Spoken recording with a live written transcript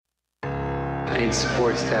I need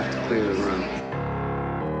support staff to clear the room.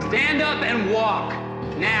 Stand up and walk.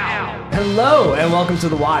 Now. Hello and welcome to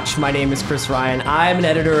The Watch. My name is Chris Ryan. I'm an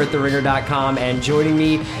editor at TheRinger.com, and joining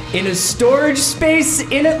me in a storage space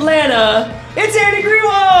in Atlanta, it's Andy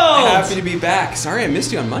Greenwald! Happy to be back. Sorry I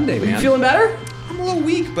missed you on Monday, man. You feeling better? I'm a little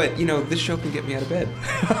weak, but this show can get me out of bed.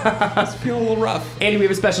 It's feeling a little rough. Andy, we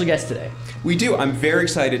have a special guest today. We do. I'm very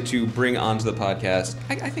excited to bring onto the podcast,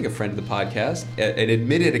 I think a friend of the podcast, an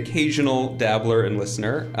admitted occasional dabbler and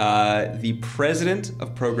listener, the president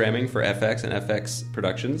of programming for FX and FX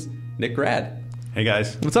Productions, Nick Grad. Hey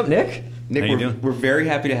guys. What's up, Nick? Nick, How you doing? We're very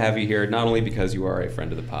happy to have you here, not only because you are a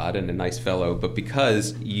friend of the pod and a nice fellow, but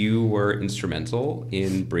because you were instrumental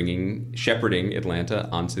in shepherding Atlanta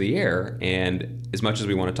onto the air. And as much as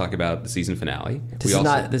we want to talk about the season finale,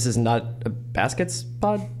 This is not a baskets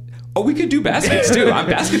pod? Oh, we could do baskets too.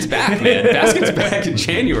 Baskets back, man. Baskets back in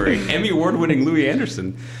January. Emmy award-winning Louis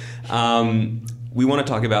Anderson. We want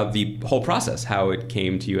to talk about the whole process, how it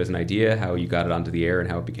came to you as an idea, how you got it onto the air,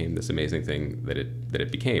 and how it became this amazing thing that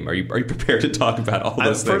it became. Are you prepared to talk about all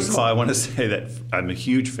those things? First of all, I want to say that I'm a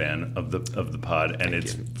huge fan of the pod, and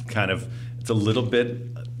it's a little bit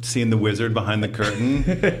seeing the wizard behind the curtain.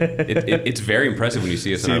 It's very impressive when you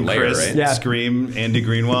see us in our lair, Chris right? Yeah. Scream Andy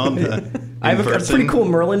Greenwald. I have a pretty cool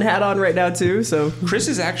Merlin hat on right now, too. So Chris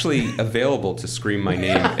is actually available to scream my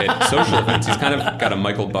name at social events. He's kind of got a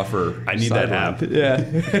Michael Buffer. I need that app. yeah.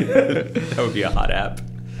 That would be a hot app.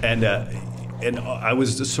 And I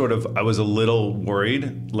was a little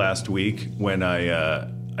worried last week when I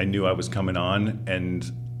knew I was coming on,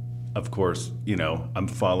 and of course, I'm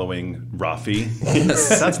following Rafi.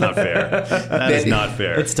 That's not fair. That is not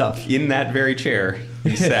fair. It's tough. In that very chair,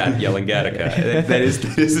 he sat yelling Gattaca. That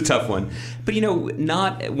is a tough one. But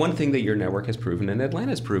not one thing that your network has proven and Atlanta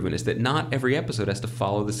has proven is that not every episode has to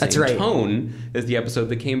follow the same tone as the episode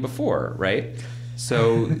that came before, right?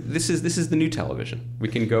 So this is the new television. We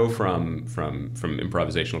can go from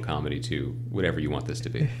improvisational comedy to whatever you want this to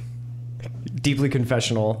be. Deeply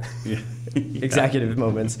confessional executive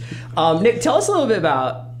moments. Nick, tell us a little bit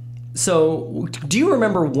about, so do you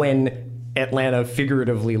remember when Atlanta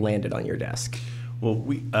figuratively landed on your desk? Well,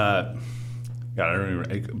 I don't remember,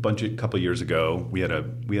 a couple of years ago, we had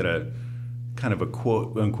a kind of a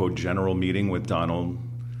quote unquote general meeting with Donald,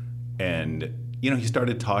 and he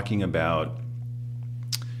started talking about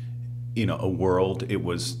a world. It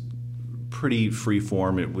was pretty free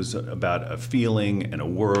form. It was about a feeling and a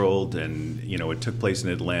world, and it took place in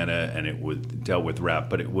Atlanta, and it dealt with rap,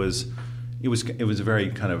 but it was a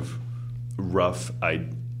very kind of rough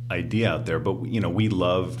idea out there. But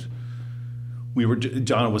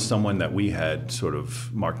John was someone that we had sort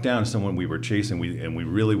of marked down, someone we were chasing, and we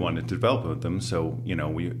really wanted to develop with them. So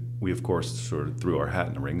we of course sort of threw our hat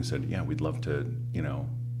in the ring and said, yeah, we'd love to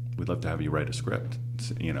have you write a script,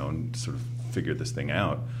 and sort of figure this thing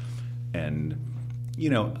out. And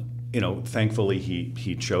thankfully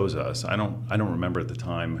he chose us. I don't remember at the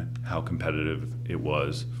time how competitive it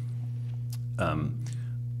was.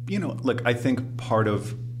 Look, I think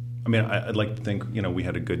I'd like to think we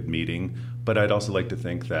had a good meeting, but I'd also like to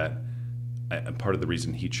think that part of the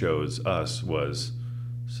reason he chose us was,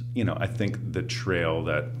 I think the trail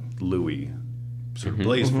that Louis sort of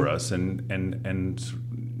blazed for us, and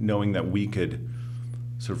knowing that we could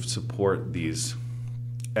sort of support these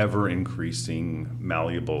ever-increasing,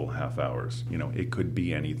 malleable half hours. It could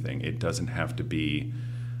be anything. It doesn't have to be,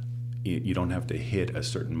 you don't have to hit a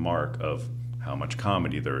certain mark of how much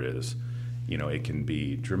comedy there is. It can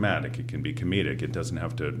be dramatic, it can be comedic, it doesn't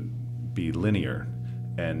have to be linear.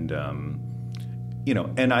 And, I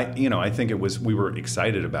think we were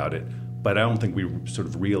excited about it, but I don't think we sort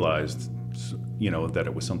of realized, that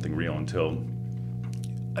it was something real until,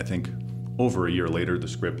 I think, over a year later, the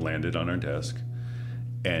script landed on our desk.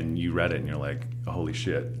 And you read it and you're like, holy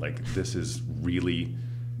shit, like this is really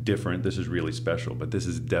different, this is really special, but this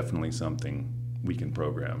is definitely something we can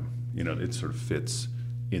program. It sort of fits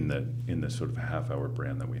in the sort of half-hour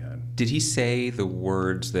brand that we had. Did he say the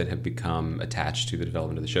words that have become attached to the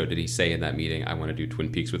development of the show? Did he say in that meeting, I want to do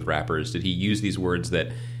Twin Peaks with rappers? Did he use these words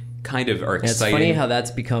that kind of are exciting? It's funny how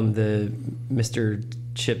that's become the Mr.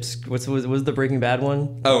 Chips. Was the Breaking Bad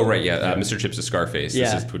one? Oh, right, yeah. Mr. Chips is Scarface.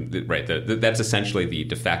 Yeah. This is, right. That's essentially the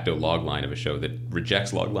de facto log line of a show that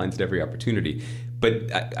rejects log lines at every opportunity.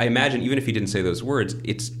 But I imagine even if he didn't say those words,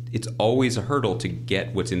 it's always a hurdle to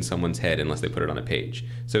get what's in someone's head unless they put it on a page.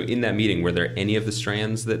 So in that meeting, were there any of the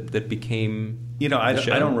strands that became I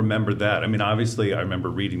don't remember that. I mean, obviously, I remember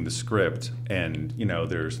reading the script, and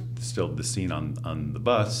there's still the scene on the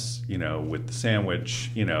bus, with the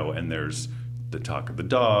sandwich, and there's the talk of the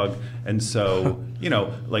dog, and so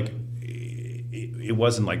it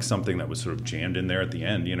wasn't like something that was sort of jammed in there at the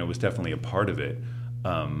end. It was definitely a part of it.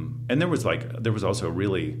 And there was also a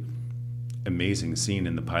really amazing scene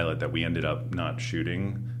in the pilot that we ended up not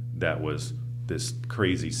shooting. That was this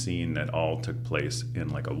crazy scene that all took place in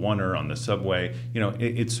like a oneer on the subway.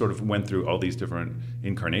 It sort of went through all these different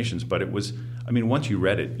incarnations, but it was, once you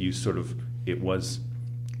read it, it was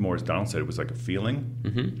more, as Donald said, it was like a feeling.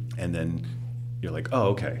 Mm-hmm. And then you're like, oh,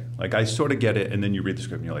 okay. Like, I sort of get it. And then you read the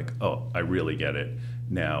script and you're like, oh, I really get it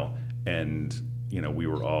now. And, we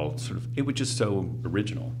were all sort of, it was just so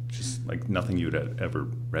original, just like nothing you'd ever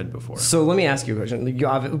read before. So let me ask you a question.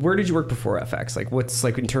 Where did you work before FX? Like, what's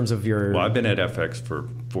like in terms of your... Well, I've been at FX for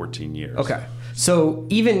 14 years. Okay. So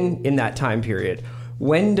even in that time period,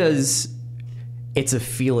 when does It's a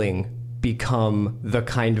Feeling become the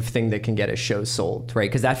kind of thing that can get a show sold, right?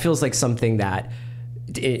 Because that feels like something that,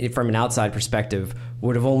 from an outside perspective,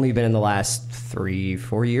 would have only been in the last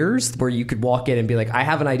 3-4 years, where you could walk in and be like, I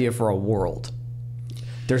have an idea for a world.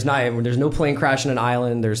 There's no plane crash on an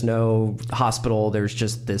island. There's no hospital. There's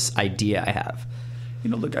just this idea I have.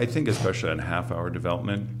 Look, I think especially on half-hour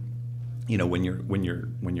development, when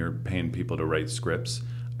you're paying people to write scripts,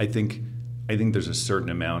 I think there's a certain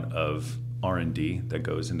amount of R&D that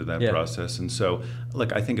goes into that process. And so,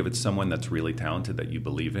 look, I think if it's someone that's really talented that you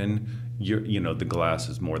believe in, the glass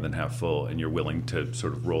is more than half full, and you're willing to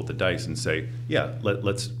sort of roll the dice and say, yeah,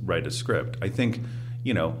 let's write a script. I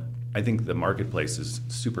think the marketplace is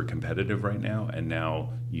super competitive right now, and now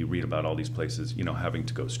you read about all these places, having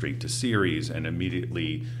to go straight to series and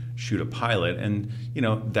immediately shoot a pilot, and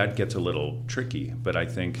that gets a little tricky. But I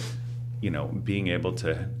think being able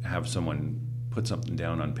to have someone put something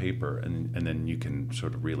down on paper and then you can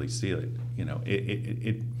sort of really see it.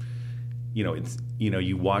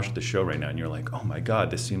 You watch the show right now and you're like, oh my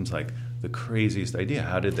God, this seems like the craziest idea.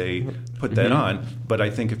 How did they put that on? But I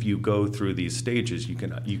think if you go through these stages, you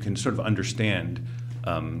can sort of understand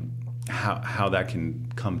how that can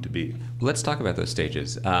come to be. Let's talk about those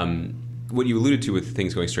stages. What you alluded to with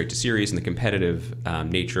things going straight to series and the competitive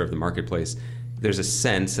nature of the marketplace, there's a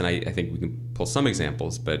sense, and I think we can pull some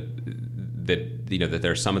examples, but that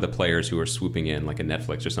there are some of the players who are swooping in, like a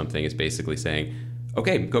Netflix or something, is basically saying,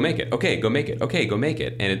 okay, go make it. Okay, go make it. Okay, go make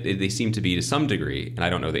it. And they seem to be, to some degree, and I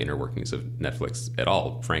don't know the inner workings of Netflix at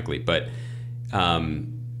all, frankly, but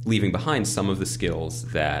leaving behind some of the skills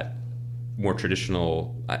that more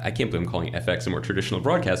traditional, I can't believe I'm calling FX a more traditional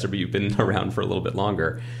broadcaster, but you've been around for a little bit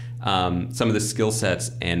longer. Some of the skill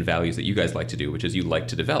sets and values that you guys like to do, which is you like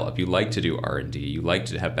to develop, you like to do R&D, you like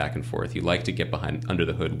to have back and forth, you like to get under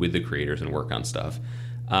the hood with the creators and work on stuff.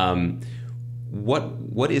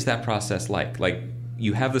 What is that process like? Like,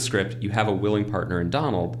 you have the script, you have a willing partner in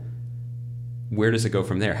Donald. Where does it go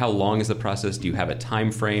from there? How long is the process? Do you have a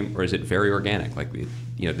time frame, or is it very organic? Like,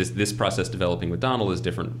 this process developing with Donald is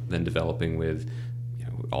different than developing with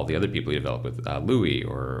all the other people you develop with, Louis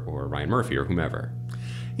or Ryan Murphy or whomever.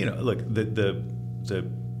 Look, the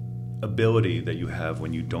ability that you have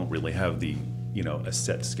when you don't really have a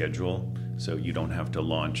set schedule, so you don't have to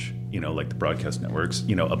launch, like the broadcast networks,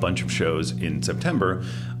 a bunch of shows in September,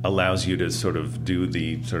 allows you to sort of do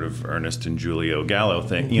the sort of Ernest and Julio Gallo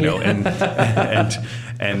thing,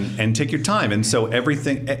 and take your time. And so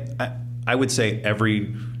everything, I would say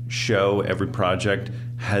every show, every project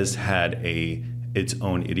has had its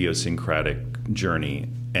own idiosyncratic journey,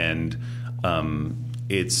 and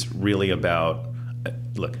it's really about,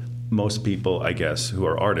 look, most people, I guess, who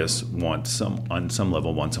are artists on some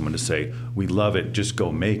level want someone to say, we love it, just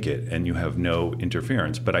go make it, and you have no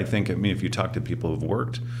interference. But I think, if you talk to people who've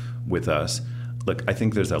worked with us, look, I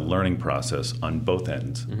think there's a learning process on both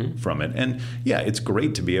ends from it. And yeah, it's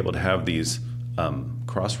great to be able to have these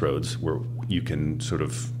crossroads where you can sort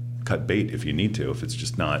of cut bait if you need to, if it's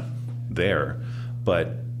just not there.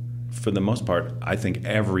 But for the most part, I think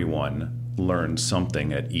everyone learns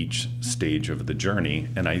something at each stage of the journey,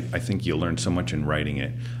 and I think you learn so much in writing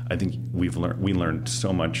it. I think we learned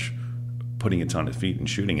so much putting it on its feet and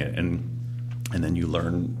shooting it, and then you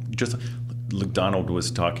learn. Just look, Donald was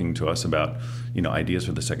talking to us about ideas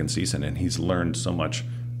for the second season, and he's learned so much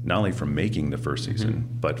not only from making the first season,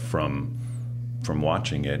 but from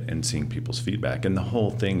watching it and seeing people's feedback. And the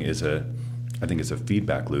whole thing is I think it's a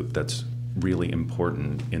feedback loop that's really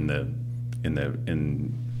important in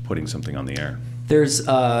putting something on the air. There's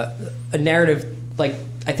a narrative, like,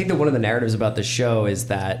 I think that one of the narratives about the show is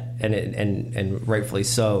that, and rightfully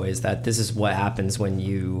so, is that this is what happens when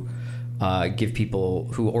you give people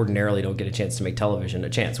who ordinarily don't get a chance to make television a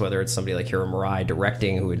chance, whether it's somebody like Hiro Murai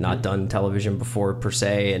directing, who had not done television before per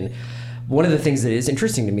se. And one of the things that is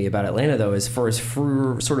interesting to me about Atlanta, though, is for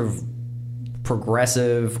sort of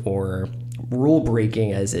progressive or rule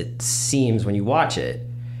breaking as it seems when you watch it,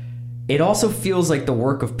 it also feels like the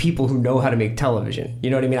work of people who know how to make television. You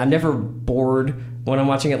know what I mean? I'm never bored when I'm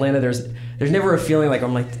watching Atlanta. There's never a feeling like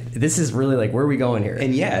I'm like, this is really like, where are we going here?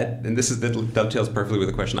 And yet, and this dovetails perfectly with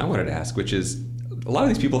the question I wanted to ask, which is, a lot of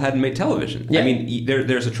these people hadn't made television. Yeah. I mean,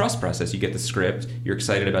 there's a trust process. You get the script, you're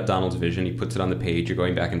excited about Donald's vision, he puts it on the page, you're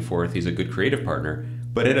going back and forth, he's a good creative partner.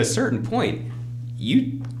 But at a certain point,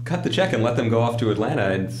 you cut the check and let them go off to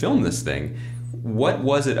Atlanta and film this thing. What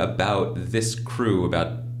was it about this crew,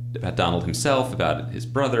 about Donald himself, about his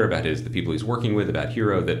brother, about the people he's working with, about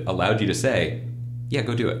Hero, that allowed you to say, yeah,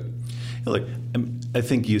 go do it? Look, I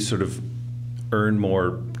think you sort of earn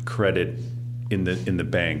more credit in the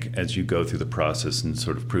bank as you go through the process and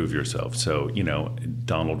sort of prove yourself. So,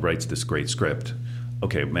 Donald writes this great script.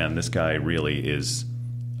 Okay, man, this guy really is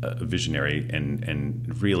a visionary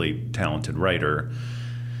and really talented writer.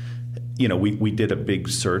 We did a big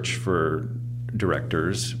search for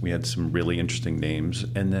directors. We had some really interesting names.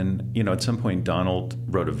 And then, at some point, Donald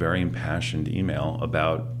wrote a very impassioned email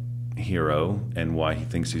about Hero and why he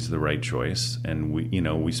thinks he's the right choice. And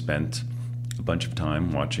we spent a bunch of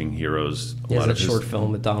time watching Hero's. He has that short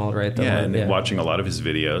film with Donald, right? And watching a lot of his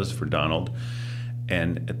videos for Donald.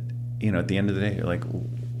 And, at the end of the day, you're like,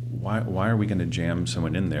 why are we going to jam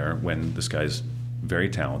someone in there when this guy's very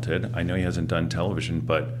talented? I know he hasn't done television,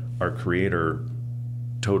 but our creator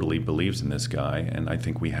totally believes in this guy, and I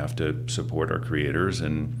think we have to support our creators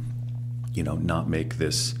and, not make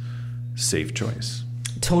this safe choice.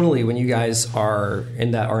 Totally. When you guys are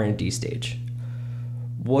in that R&D stage,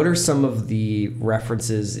 what are some of the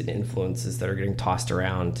references and influences that are getting tossed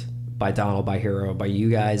around by Donald, by Hero, by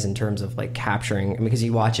you guys in terms of like capturing? Because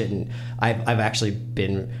you watch it, and I've actually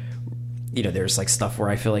been, there's like stuff where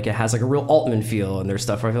I feel like it has like a real Altman feel, and there's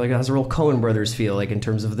stuff where I feel like it has a real Coen Brothers feel, like in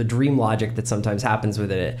terms of the dream logic that sometimes happens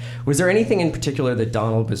with it. Was there anything in particular that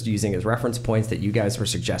Donald was using as reference points that you guys were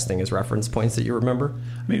suggesting as reference points that you remember?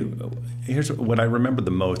 I mean, here's what I remember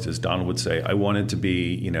the most is Donald would say, I wanted to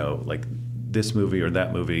be, like this movie or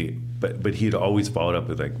that movie, but he'd always followed up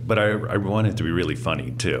with like, but I want it to be really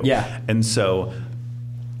funny too. Yeah. And so,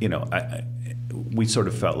 we sort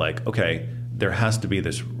of felt like, okay, there has to be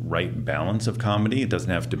this right balance of comedy. It doesn't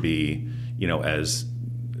have to be, as,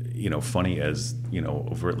 funny as,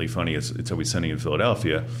 overtly funny as It's Always Sunny in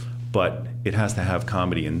Philadelphia, but it has to have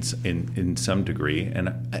comedy in some degree. And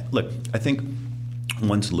I think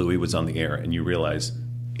once Louis was on the air and you realize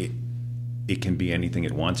it can be anything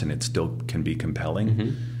it wants and it still can be compelling,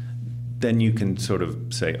 mm-hmm. then you can sort of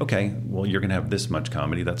say, okay, well, you're going to have this much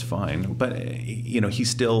comedy, that's fine. But, he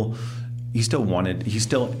still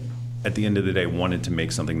at the end of the day wanted to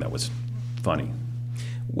make something that was funny.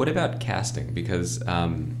 What about casting? Because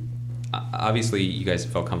obviously you guys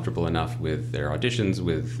felt comfortable enough with their auditions,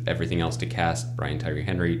 with everything else to cast Brian Tyree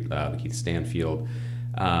Henry, Keith Stanfield,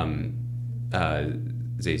 Zazie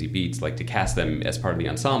Beetz, like to cast them as part of the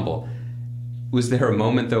ensemble. Was there a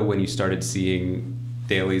moment, though, when you started seeing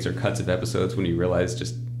dailies or cuts of episodes when you realized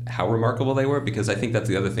just how remarkable they were? Because I think that's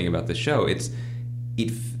the other thing about this show.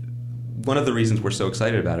 One of the reasons we're so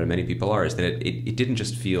excited about it, and many people are, is that it didn't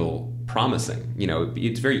just feel promising.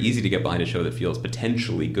 It's very easy to get behind a show that feels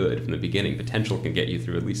potentially good from the beginning. Potential can get you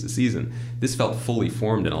through at least a season. This felt fully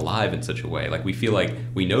formed and alive in such a way. Like, we feel like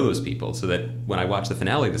we know those people, so that when I watched the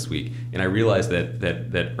finale this week and I realized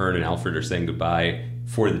that Ern and Alfred are saying goodbye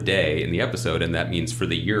for the day in the episode, and that means for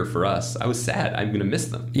the year for us, I was sad. I'm going to miss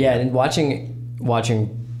them. Yeah, and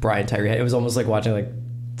watching Brian Tyree, it was almost like watching like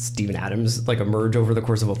Steven Adams like emerge over the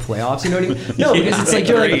course of a playoffs. You know what I mean? No, because it's like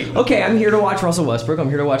you're like, okay, I'm here to watch Russell Westbrook. I'm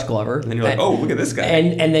here to watch Glover. And then you're like, oh, look at this guy.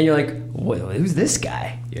 And then you're like, who's this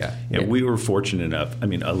guy? Yeah. We were fortunate enough. I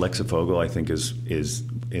mean, Alexa Fogel, I think,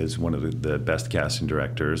 is one of the best casting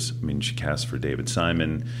directors. I mean, she cast for David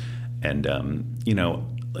Simon, and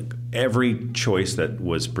like every choice that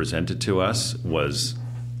was presented to us was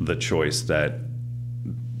the choice that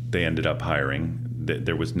they ended up hiring.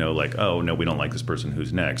 There was no like, oh, no, we don't like this person,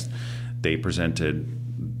 who's next? They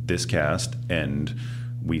presented this cast, and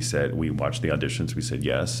we watched the auditions, we said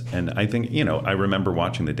yes. And I think, I remember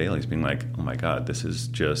watching the dailies being like, oh my God, this is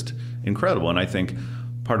just incredible. And I think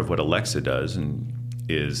part of what Alexa does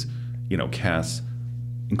is, casts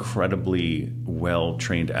incredibly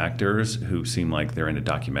well-trained actors who seem like they're in a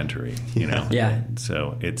documentary, Yeah.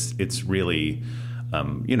 So it's really...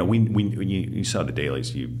 when you saw the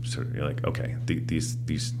dailies, you're like, okay, these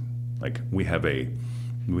like we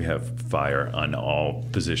have fire on all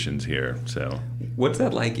positions here. So, what's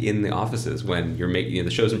that like in the offices when you're making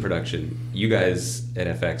the show's in production? You guys at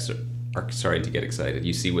FX are starting to get excited.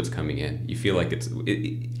 You see what's coming in. You feel like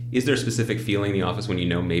is there a specific feeling in the office when you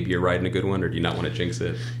know maybe you're riding a good one, or do you not want to jinx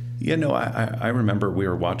it? Yeah, no, I remember we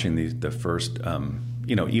were watching the first,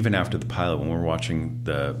 even after the pilot, when we were watching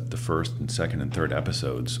the first and second and third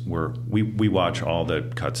episodes, we watch all the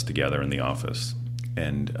cuts together in the office.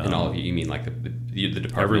 And all of you mean like the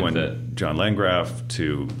department? Everyone, John Landgraf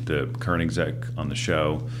to the current exec on the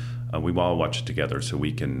show, we all watch it together so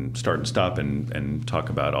we can start and stop and talk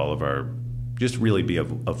about all of our, just really be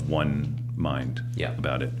of one mind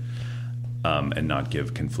about it, and not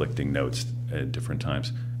give conflicting notes at different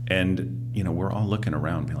times. And we're all looking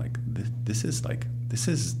around, being like, this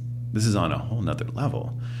is on a whole nother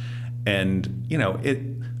level. And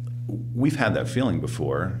we've had that feeling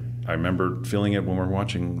before. I remember feeling it when we're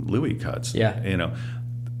watching Louis cuts. Yeah.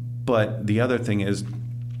 But the other thing is,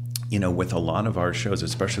 with a lot of our shows,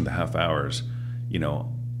 especially the half hours,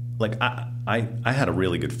 like I had a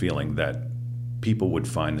really good feeling that people would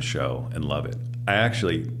find the show and love it. I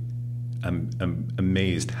actually am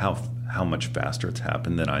amazed how much faster it's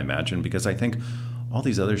happened than I imagined, because I think all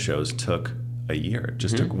these other shows took a year. It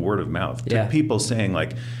just took word of mouth. Took people saying,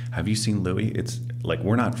 like, have you seen Louis? It's like,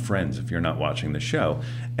 we're not friends if you're not watching the show.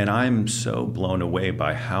 And I'm so blown away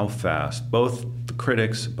by how fast both the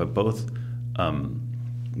critics, but both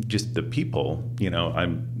just the people,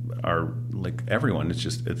 are like everyone.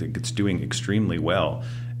 I think it's doing extremely well.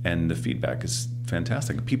 And the feedback is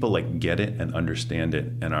fantastic. People like get it and understand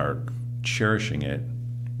it and are cherishing it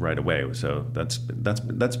right away. So that's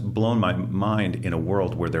blown my mind in a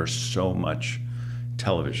world where there's so much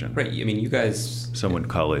television. Right. I mean, you guys. Some would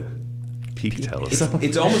call it peak television.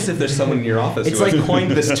 It's almost as if there's someone in your office who has coined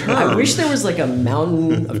this term. I wish there was like a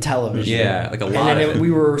mountain of television. Yeah, like a lot and of it. We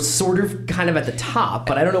were sort of kind of at the top,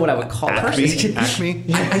 but I don't know what I would call it.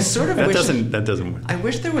 Acme? I sort of that wish... That doesn't... I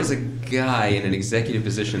wish there was a guy in an executive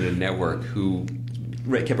position at a network who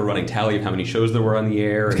kept a running tally of how many shows there were on the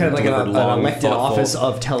air. It's kind of like an elected office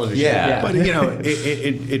of television. Yeah. But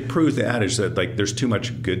it proves the adage that like there's too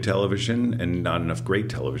much good television and not enough great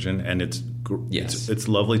television, and it's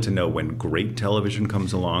lovely to know when great television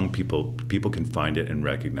comes along, people can find it and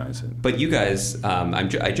recognize it. But you guys,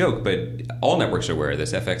 I joke, but all networks are aware of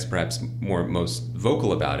this. FX perhaps most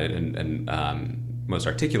vocal about it and most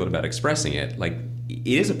articulate about expressing it. Like, it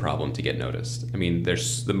is a problem to get noticed. I mean,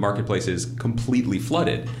 the marketplace is completely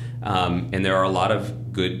flooded, and there are a lot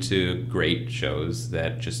of good to great shows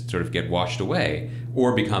that just sort of get washed away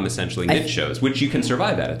or become essentially niche shows, which you can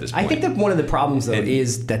survive at this point. I think that one of the problems, though,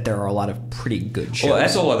 is that there are a lot of pretty good shows. Well,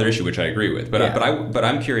 that's a whole other issue, which I agree with. But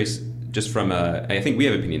I'm curious, just from I think we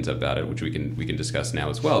have opinions about it, which we can discuss now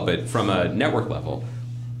as well. But from a network level,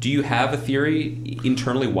 do you have a theory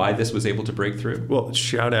internally why this was able to break through? Well,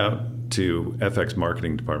 shout out to FX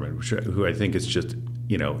marketing department, who I think is just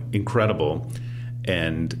incredible,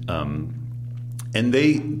 and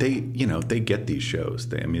they get these shows.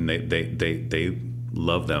 They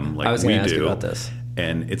love them like we do. I was going to ask you about this.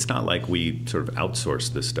 And it's not like we sort of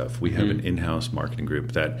outsource this stuff. We have an in-house marketing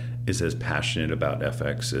group that is as passionate about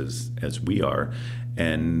FX as we are,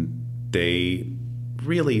 and they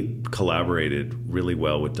really collaborated really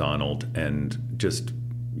well with Donald and just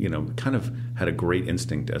kind of had a great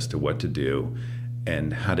instinct as to what to do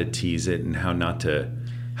and how to tease it and how not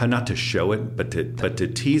to show it, but to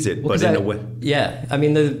tease it, but in a way. Yeah, I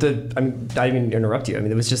mean, I didn't even interrupt you. I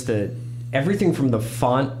mean, it was just everything from the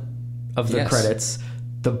font of the credits,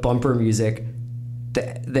 the bumper music,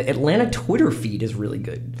 the Atlanta Twitter feed is really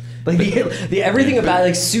good. Like the everything about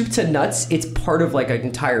like soup to nuts, it's part of like an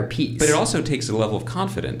entire piece. But it also takes a level of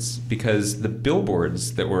confidence because the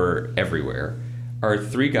billboards that were everywhere are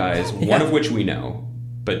three guys, one of which we know,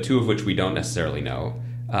 but two of which we don't necessarily know,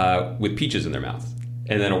 with peaches in their mouth,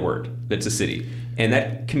 and then a word that's a city. And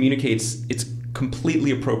that communicates, it's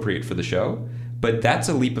completely appropriate for the show, but that's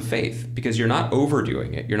a leap of faith because you're not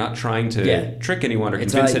overdoing it. You're not trying to trick anyone or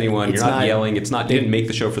convince anyone. You're not yelling. It's not, didn't make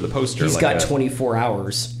the show for the poster. He's got 24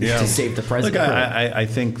 hours to save the president. Look, I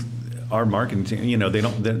think our marketing team,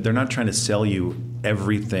 they're not trying to sell you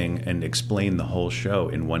everything and explain the whole show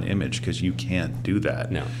in one image because you can't do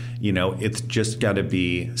that. No. It's just got to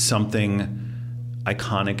be something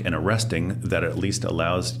iconic and arresting that at least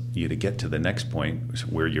allows you to get to the next point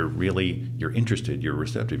where you're interested, you're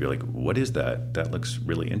receptive. You're like, what is that? That looks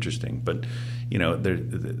really interesting. But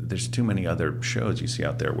there's too many other shows you see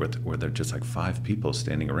out there where they're just like 5 people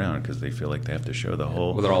standing around because they feel like they have to show the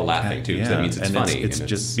whole. Well, they're all laughing too. So that means it's funny. It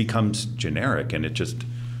just becomes generic and it just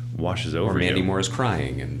washes over or Mandy you. Moore is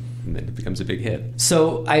crying, and then it becomes a big hit.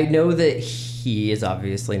 So I know that he is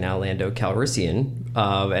obviously now Lando Calrissian,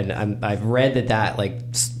 and I've read that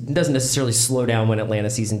like doesn't necessarily slow down when Atlanta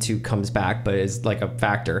season 2 comes back, but is like a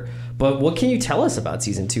factor. But what can you tell us about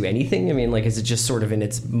season 2? Anything? I mean, like, is it just sort of in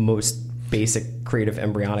its most basic creative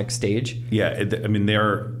embryonic stage? Yeah, I mean they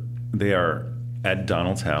are at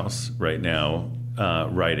Donald's house right now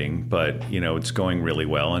writing, but it's going really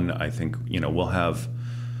well, and I think we'll have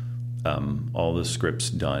all the scripts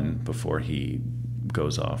done before he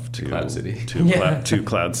goes off to Cloud City. to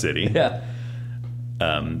Cloud City. Yeah.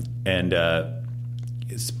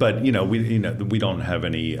 But we don't have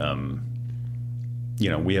any.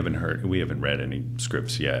 We haven't read any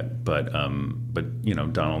scripts yet. But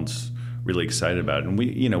Donald's really excited about it, and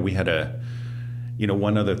we had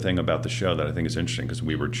one other thing about the show that I think is interesting, because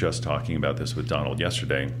we were just talking about this with Donald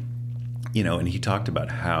yesterday. And he talked about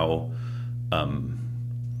how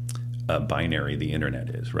binary the internet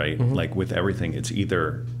is, right? Mm-hmm. Like with everything, it's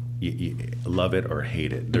either you love it or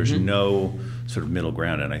hate it. There's mm-hmm. no sort of middle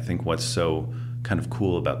ground. And I think what's so kind of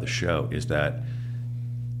cool about the show is that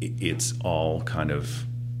it's all kind of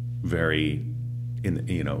very,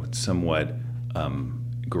 somewhat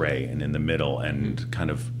gray and in the middle, and mm-hmm.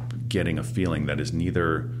 kind of getting a feeling that is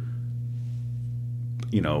neither,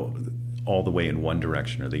 all the way in one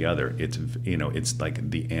direction or the other. It's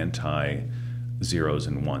like the anti zeros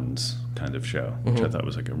and ones kind of show, which mm-hmm. I thought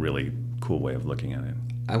was like a really cool way of looking at it.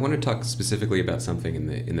 I want to talk specifically about something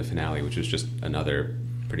in the finale, which is just another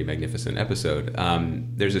pretty magnificent episode.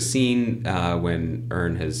 There's a scene when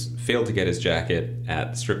Ern has failed to get his jacket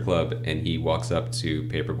at the strip club, and he walks up to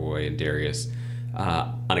Paperboy and Darius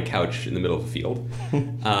on a couch in the middle of a field.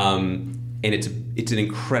 And it's an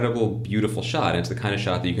incredible, beautiful shot. And it's the kind of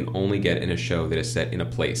shot that you can only get in a show that is set in a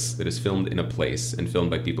place, that is filmed in a place, and filmed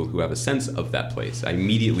by people who have a sense of that place. I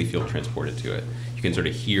immediately feel transported to it. You can sort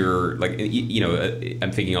of hear, like,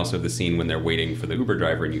 I'm thinking also of the scene when they're waiting for the Uber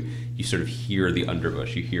driver, and you sort of hear the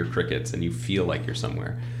underbrush, you hear crickets, and you feel like you're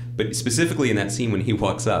somewhere. But specifically in that scene when he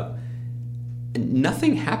walks up,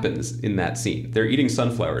 nothing happens in that scene. They're eating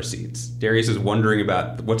sunflower seeds. Darius is wondering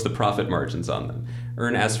about what's the profit margins on them.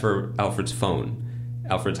 Ern asks for Alfred's phone.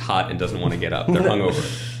 Alfred's hot and doesn't want to get up. They're hungover.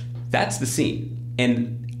 That's the scene.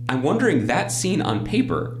 And I'm wondering, that scene on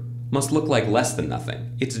paper must look like less than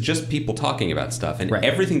nothing. It's just people talking about stuff, and right.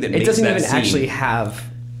 everything that makes that scene... It doesn't even actually have...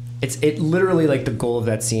 It literally, like, the goal of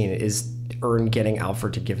that scene is Ern getting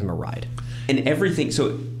Alfred to give him a ride. And everything...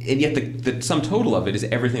 And yet the sum total of it is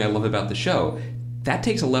everything I love about the show. That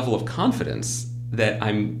takes a level of confidence that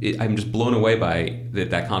I'm just blown away by,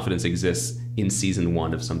 that confidence exists in season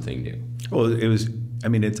 1 of something new. Well, it was... I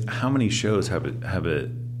mean, it's how many shows have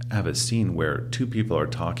a scene where two people are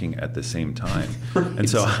talking at the same time. Right. And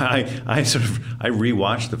so I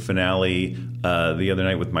rewatched the finale the other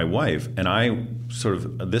night with my wife, and I sort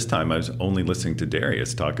of, this time I was only liting to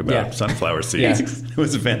Darius talk about sunflower seeds. Yeah. It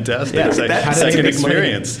was a fantastic second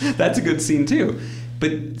experience. That's a good scene too.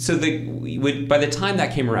 But so by the time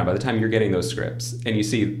that came around, by the time you're getting those scripts and you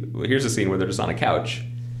see, here's a scene where they're just on a couch,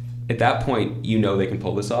 at that point you know they can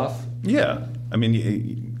pull this off? Yeah. I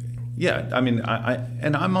mean, yeah. I mean,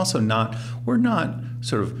 I'm also not, we're not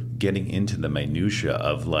sort of getting into the minutia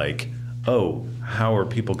of like, oh, how are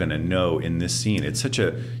people going to know in this scene? It's such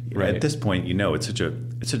a, right. At this point, it's such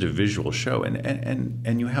a visual show,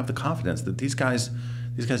 and you have the confidence that these guys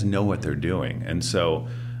know what they're doing. And so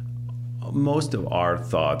most of our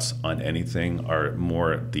thoughts on anything are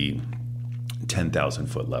more at the 10,000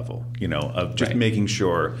 foot level, of just making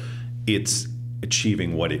sure it's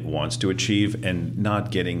achieving what it wants to achieve and not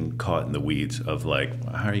getting caught in the weeds of like,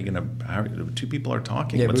 how two people are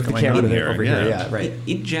talking, what's going on here? Over here? Yeah, right.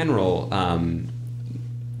 In general,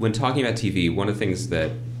 when talking about TV, one of the things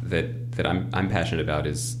that I'm passionate about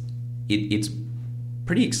is it's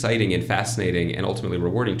pretty exciting and fascinating and ultimately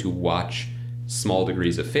rewarding to watch small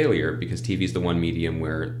degrees of failure, because TV is the one medium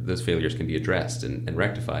where those failures can be addressed and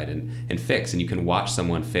rectified and fixed, and you can watch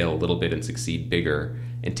someone fail a little bit and succeed bigger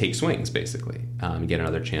and take swings, basically, and get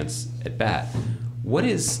another chance at bat. What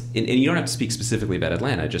is, and you don't have to speak specifically about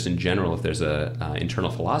Atlanta, just in general, if there's a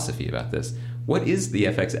internal philosophy about this, what is the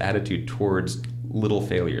FX attitude towards little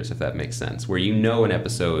failures, if that makes sense, where an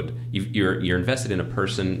episode, you're invested in a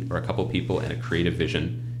person or a couple people and a creative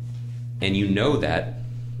vision, and that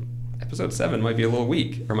episode 7 might be a little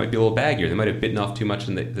weak or might be a little baggier. They might have bitten off too much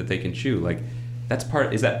that they can chew. Like,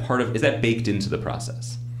 is that baked into the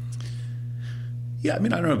process? Yeah, I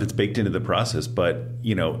mean, I don't know if it's baked into the process, but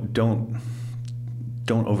don't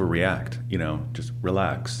overreact. Just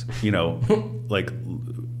relax. Like,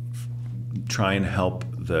 try and help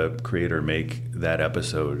the creator make that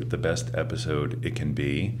episode the best episode it can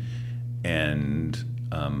be, and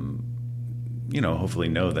hopefully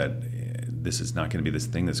know that this is not going to be this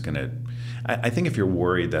thing that's going to. I think if you're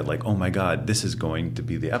worried that like, oh my God, this is going to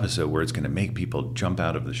be the episode where it's going to make people jump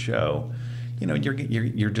out of the show,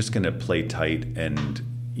 you're just going to play tight, and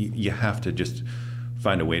you have to just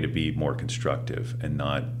find a way to be more constructive and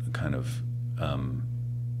not kind of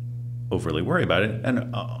overly worry about it.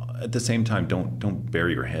 And at the same time, don't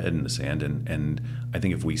bury your head in the sand. And I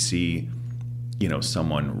think if we see,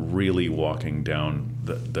 someone really walking down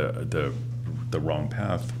the wrong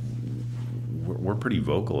path, we're pretty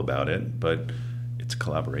vocal about it, but it's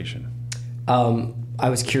collaboration. I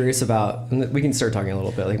was curious about, and we can start talking a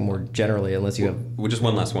little bit like more generally, unless you have... Well, just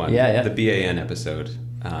one last one. Yeah. The BAN episode.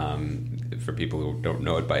 For people who don't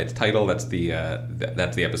know it by its title, that's the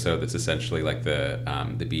episode that's essentially like the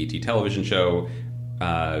BET television show.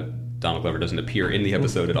 Donald Glover doesn't appear in the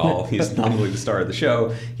episode at all. He's nominally the star of the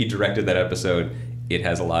show. He directed that episode. It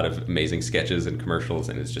has a lot of amazing sketches and commercials,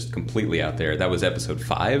 and it's just completely out there. That was episode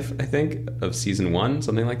 5, I think, of season 1,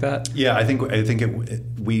 something like that. Yeah, I think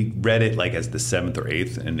we read it like as the 7th or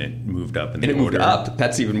 8th, and it moved up in the order. Moved up.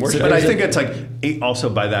 That's even more. But I think it's like also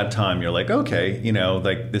by that time you're like, okay,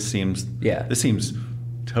 like this seems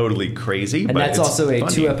totally crazy. And but that's it's also a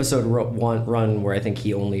funny. 2-episode run where I think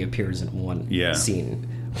he only appears in one scene.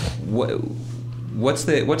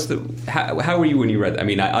 How were you when you read? I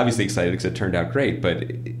mean, obviously excited because it turned out great. But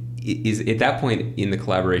is at that point in the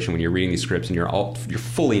collaboration when you're reading these scripts and you're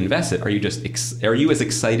fully invested? Are you as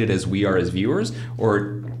excited as we are as viewers,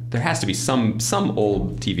 or there has to be some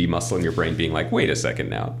old TV muscle in your brain being like, wait a second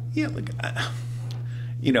now? Yeah, like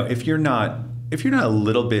if you're not a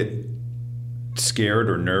little bit scared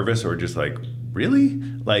or nervous or just like really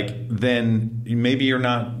like, then maybe you're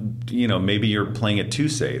not. Maybe you're playing it too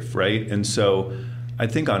safe, right? And so I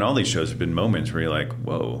think on all these shows have been moments where you're like,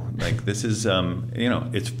 whoa, like this is,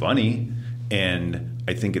 it's funny. And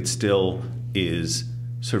I think it still is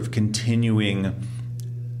sort of continuing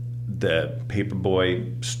the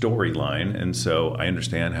Paperboy storyline. And so I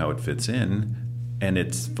understand how it fits in, and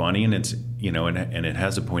it's funny, and it's, and it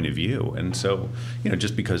has a point of view. And so,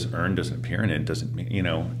 just because Ern doesn't appear in it doesn't mean,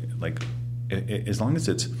 as long as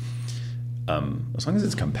it's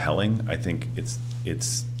compelling, I think it's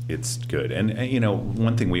good. And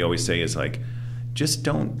one thing we always say is like, just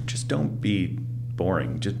don't be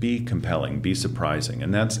boring. Just be compelling. Be surprising.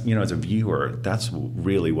 And that's as a viewer, that's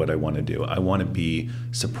really what I want to do. I want to be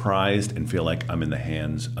surprised and feel like I'm in the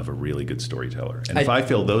hands of a really good storyteller. And if I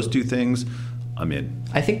feel those two things, I'm in.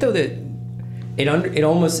 I think though that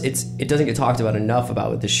it doesn't get talked about enough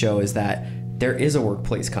about with the show is that there is a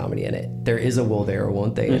workplace comedy in it. There is a will they or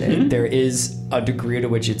won't they in it. There is a degree to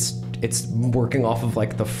which it's working off of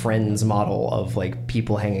like the Friends model of like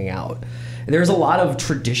people hanging out. There's a lot of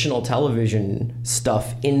traditional television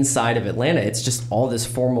stuff inside of Atlanta. It's just all this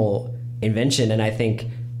formal invention, and I think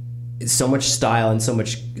so much style and so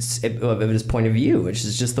much of his point of view, which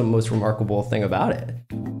is just the most remarkable thing about it.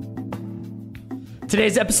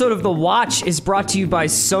 Today's episode of The Watch is brought to you by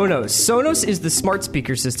Sonos. Sonos is the smart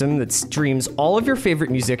speaker system that streams all of your favorite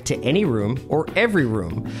music to any room or every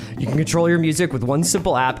room. You can control your music with one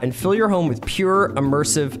simple app and fill your home with pure,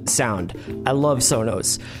 immersive sound. I love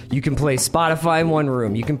Sonos. You can play Spotify in one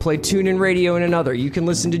room. You can play TuneIn Radio in another. You can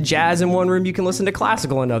listen to jazz in one room. You can listen to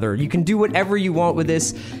classical in another. You can do whatever you want with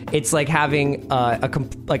this. It's like having a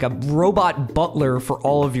robot butler for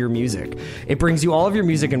all of your music. It brings you all of your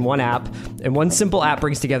music in one app, and one simple app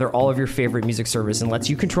brings together all of your favorite music service and lets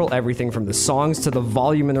you control everything from the songs to the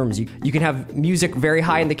volume in the rooms. You can have music very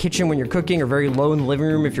high in the kitchen when you're cooking, or very low in the living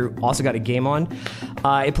room if you've also got a game on.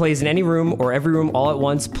 It plays in any room or every room all at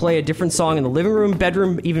once. Play a different song in the living room,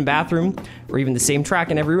 bedroom, even bathroom, or even the same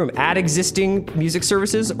track in every room. Add existing music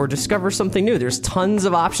services or discover something new. There's tons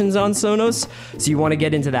of options on Sonos, so you want to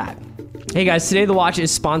get into that. Hey guys, today The Watch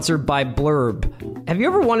is sponsored by Blurb. Have you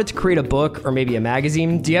ever wanted to create a book or maybe a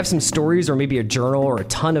magazine? Do you have some stories or maybe a journal or a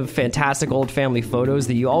ton of fantastic old family photos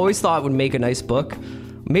that you always thought would make a nice book?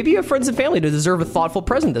 Maybe you have friends and family to deserve a thoughtful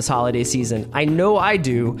present this holiday season. I know I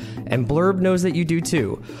do, and Blurb knows that you do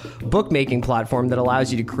too. Bookmaking platform that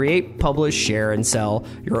allows you to create, publish, share, and sell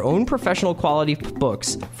your own professional quality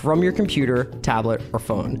books from your computer, tablet, or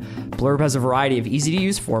phone. Blurb has a variety of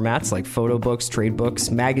easy-to-use formats like photo books, trade books,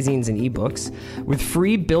 magazines, and ebooks. With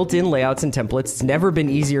free built-in layouts and templates, it's never been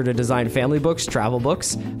easier to design family books, travel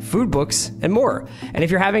books, food books, and more. And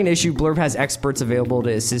if you're having an issue, Blurb has experts available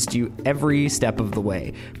to assist you every step of the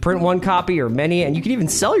way. Print one copy or many, and you can even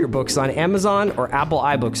sell your books on Amazon or Apple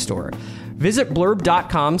iBook Store. Visit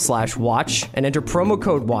blurb.com/watch and enter promo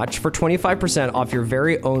code WATCH for 25% off your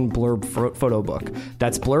very own Blurb photo book.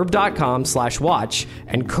 That's blurb.com/watch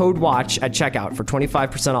and code WATCH at checkout for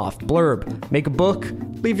 25% off. Blurb, make a book,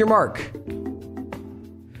 leave your mark.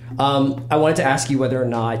 I wanted to ask you whether or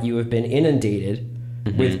not you have been inundated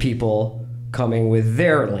with people coming with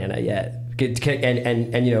their Atlanta yet.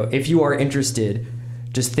 And you know, if you are interested,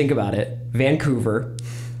 just think about it. Vancouver,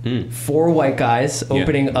 4 white guys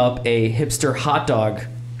opening up a hipster hot dog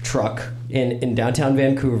truck in downtown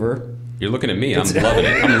Vancouver. You're looking at me. I'm loving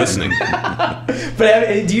it. I'm listening.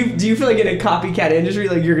 But do you feel like in a copycat industry,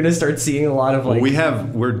 like you're going to start seeing a lot of like...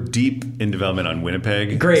 We're deep in development on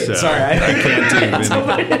Winnipeg. Great. So Sorry. I can't do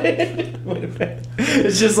anything. Winnipeg.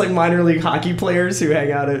 It's just like minor league hockey players who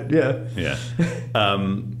hang out at... Yeah.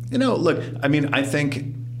 You know, look, I mean, I think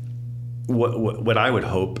what I would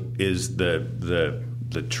hope is the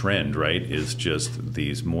trend, right, is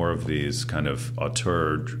just more of these kind of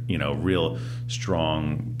auteur, you know, real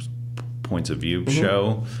strong points of view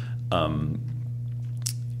show.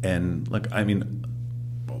 And look, I mean,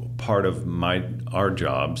 part of our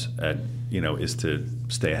jobs is to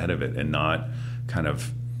stay ahead of it and not kind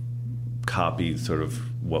of copy sort of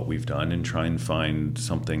what we've done and try and find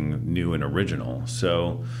something new and original.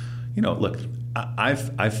 So, you know, look,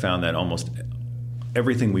 I've found that almost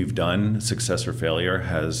everything we've done, success or failure,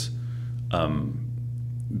 has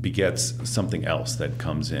begets something else that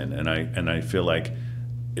comes in, and I feel like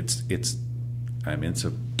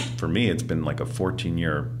for me it's been like a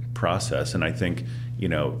 14-year process, and I think, you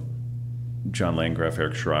know, John Landgraf,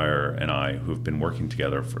 Eric Schreier, and I, who've been working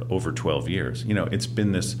together for over 12 years, you know, it's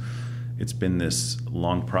been this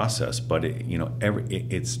long process, but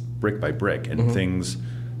it's brick by brick, and things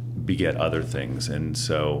beget other things, and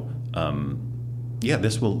so.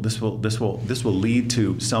 This will lead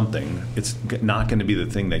to something. It's not going to be the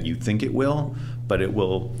thing that you think it will, but it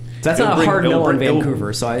will. That's not a hard no on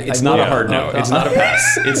Vancouver. So it's not a hard no. It's not a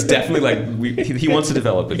pass. It's definitely like he wants to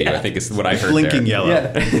develop with you. I think is what I heard. Blinking there. yellow.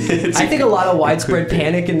 Yeah. I think a lot of widespread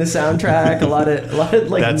panic in the soundtrack. A lot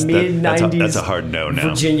of like mid-90s. That's a hard no now.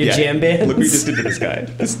 Virginia jam bands. Look, we just did to this guy.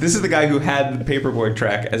 This is the guy who had the Paperboy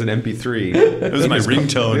track as an MP3. It was my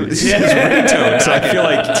ringtone. His ringtone. So I feel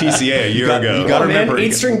like TCA a year ago. You got to remember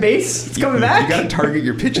 8-string bass. It's coming back. You got to target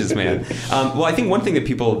your pitches, man. Well, I think one thing that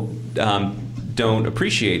people don't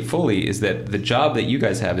appreciate fully is that the job that you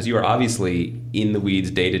guys have is you are obviously in the weeds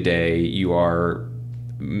day to day. You are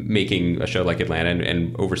making a show like Atlanta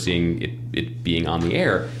and overseeing it being on the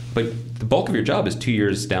air, but the bulk of your job is 2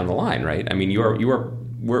 years down the line, right? I mean,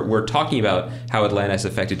 we're talking about how Atlanta has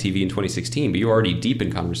affected TV in 2016, but you're already deep in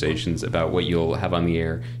conversations about what you'll have on the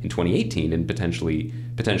air in 2018 and potentially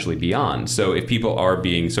beyond. So if people are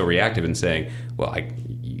being so reactive and saying, well,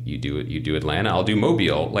 you do Atlanta, I'll do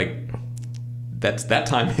Mobile, like that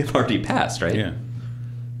time has already passed, right?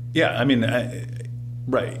 Yeah. I mean,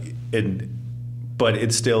 right. But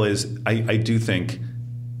it still is. I do think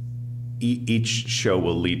each show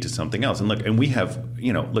will lead to something else. And look, and we have,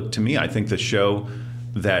 you know, look, to me, I think the show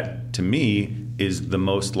that to me is the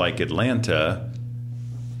most like Atlanta,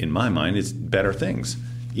 in my mind, is Better Things.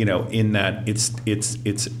 You know, in that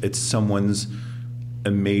it's someone's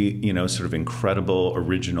sort of incredible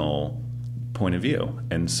original point of view,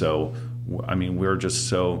 and so I mean we're just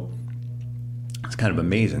so. It's kind of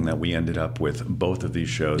amazing that we ended up with both of these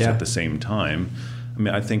shows at the same time. I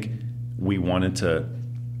mean, I think we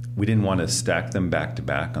didn't want to stack them back to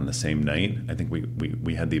back on the same night. I think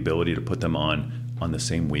we had the ability to put them on the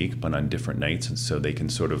same week, but on different nights, and so they can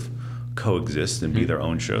sort of coexist and be their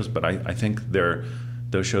own shows. But I think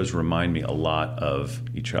those shows remind me a lot of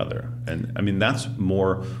each other. And I mean, that's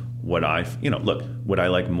more what would I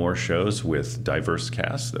like more shows with diverse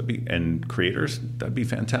casts and creators? That'd be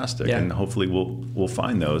fantastic. Yeah. And hopefully we'll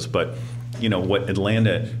find those. But, you know, what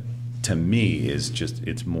Atlanta to me is just,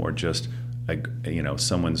 it's more just,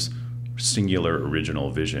 someone's singular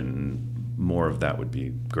original vision. More of that would be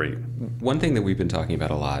great. One thing that we've been talking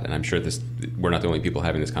about a lot, and I'm sure we're not the only people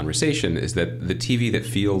having this conversation, is that the TV that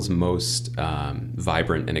feels most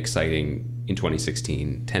vibrant and exciting in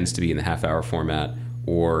 2016 tends to be in the half-hour format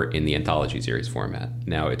or in the anthology series format.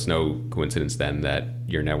 Now, it's no coincidence then that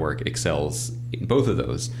your network excels in both of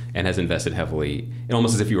those and has invested heavily, and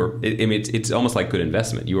almost as if you were, it's almost like good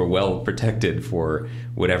investment. You were well protected for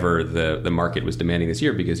whatever the market was demanding this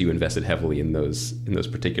year because you invested heavily in those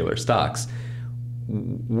particular stocks.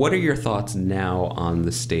 What are your thoughts now on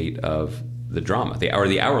the state of the drama, the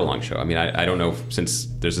hour-long show? I mean, I don't know, since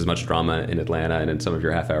there's as much drama in Atlanta and in some of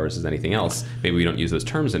your half hours as anything else, maybe we don't use those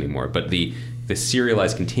terms anymore, but the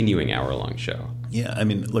serialized continuing hour-long show. Yeah, I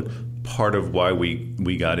mean, look, part of why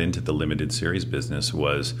we got into the limited series business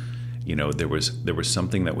was, there was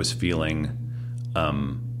something that was feeling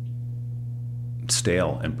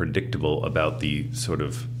stale and predictable about the sort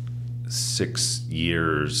of 6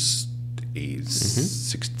 years,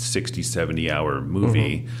 60, 70 hour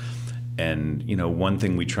movie. And, one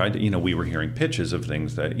thing we tried to, we were hearing pitches of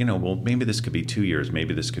things that, well, maybe this could be 2 years,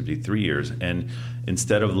 maybe this could be 3 years. And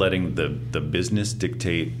instead of letting the business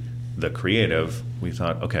dictate the creative, we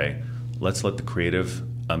thought, okay, let's let the creative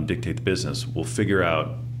dictate the business. We'll figure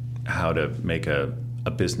out how to make a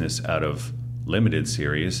business out of limited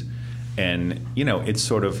series. And, it's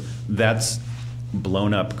sort of, that's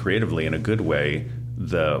blown up creatively in a good way,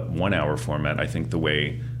 the 1 hour format, I think the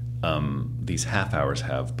way these half hours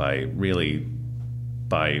have, by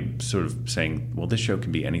sort of saying, well, this show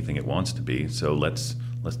can be anything it wants to be, so let's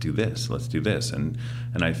do this. And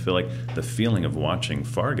I feel like the feeling of watching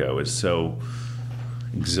Fargo is so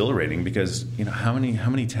exhilarating because, how many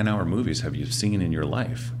 10-hour movies have you seen in your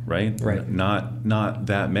life, right? Right. Not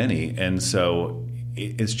that many. And so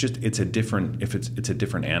it's a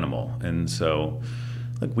different animal. And so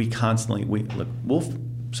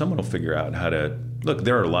someone will figure out how to look.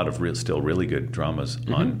 There are a lot of still really good dramas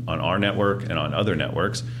on our network and on other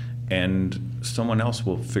networks, and someone else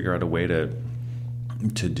will figure out a way to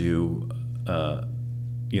do a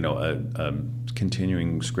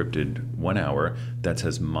continuing scripted 1 hour that's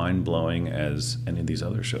as mind-blowing as any of these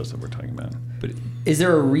other shows that we're talking about. But is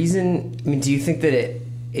there a reason? I mean, do you think that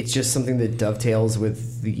it's just something that dovetails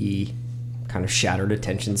with the kind of shattered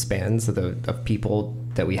attention spans of people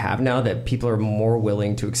that we have now, that people are more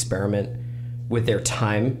willing to experiment with their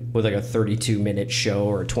time with like a 32-minute show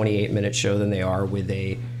or a 28-minute show than they are with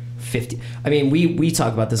a 50? I mean, we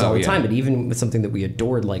talk about this all the time, but even with something that we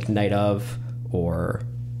adored like Night Of, or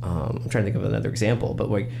I'm trying to think of another example, but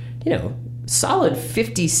like, solid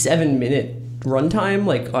 57-minute runtime,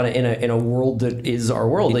 like in a world that is our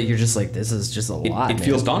world, like you're just like, this is just a lot. It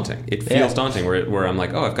feels daunting. It feels daunting where I'm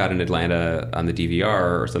like, oh, I've got an Atlanta on the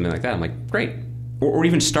DVR or something like that. I'm like, great. Or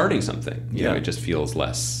even starting something. You know, it just feels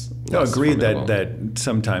less. No, agreed that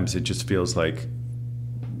sometimes it just feels like,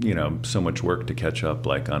 so much work to catch up,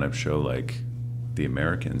 like on a show like The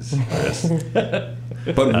Americans, Chris.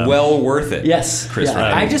 But well worth it. Yes, Chris.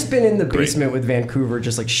 Yeah. I've just been in the basement with Vancouver,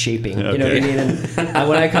 just like shaping. Okay. You know what I mean? And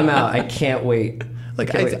when I come out, I can't wait.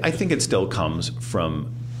 Like I think it still comes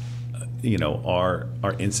from,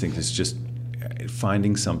 our instinct is just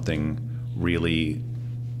finding something really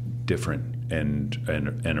different and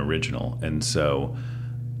original. And so,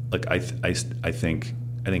 like I think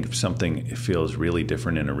if something feels really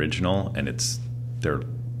different and original, and it's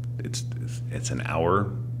an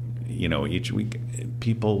hour, each week,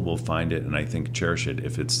 people will find it, and I think cherish it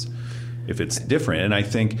if it's different. And I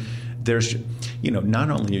think there's, not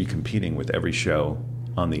only are you competing with every show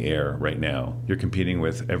on the air right now, you're competing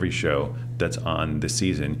with every show that's on this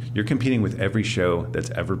season. You're competing with every show that's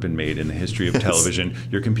ever been made in the history of television.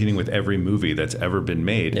 You're competing with every movie that's ever been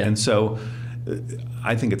made. Yeah. And so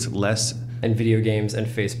I think it's less... And video games and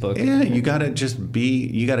Facebook. Yeah, you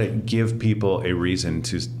gotta give people a reason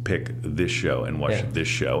to pick this show and watch this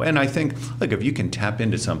show. And I think, like, if you can tap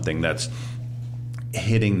into something that's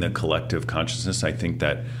hitting the collective consciousness, I think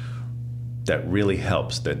that really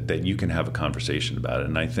helps, that you can have a conversation about it.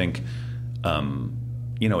 And I think,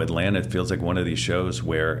 Atlanta feels like one of these shows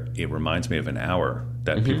where it reminds me of an hour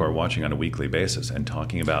that people are watching on a weekly basis and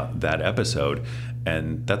talking about that episode.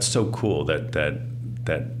 And that's so cool that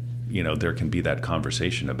there can be that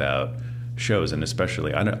conversation about shows. And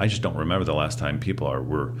especially, I just don't remember the last time people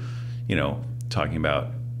were talking about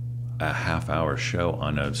a half-hour show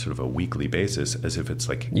on a sort of a weekly basis as if it's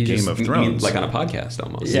like Game of Thrones. Like on a podcast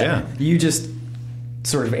almost. Yeah. You just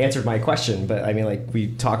sort of answered my question, but I mean, like, we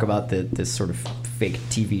talk about this sort of fake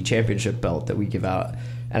TV championship belt that we give out.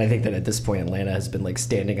 And I think that at this point, Atlanta has been like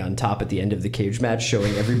standing on top at the end of the cage match,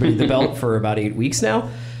 showing everybody the belt for about 8 weeks now.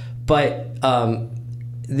 But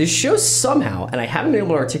this show somehow, and I haven't been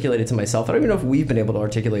able to articulate it to myself, I don't even know if we've been able to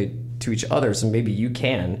articulate to each other, so maybe you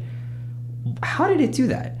can. How did it do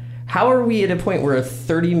that? How are we at a point where a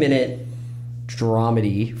 30-minute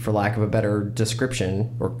dramedy, for lack of a better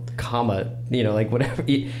description, or comma, like whatever,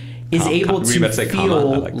 is able to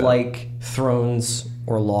feel like Thrones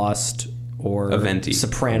or Lost or Aventi,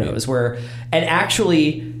 Sopranos, where, and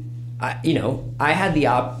actually, I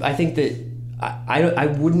think that I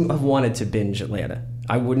wouldn't have wanted to binge Atlanta.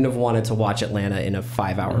 I wouldn't have wanted to watch Atlanta in a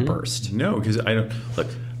 5-hour burst. No, because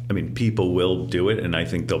people will do it, and I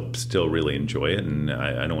think they'll still really enjoy it. And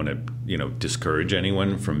I don't want to, discourage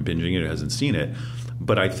anyone from binging it who hasn't seen it.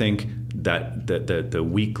 but I think that the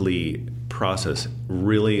weekly process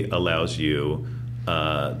really allows you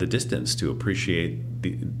the distance to appreciate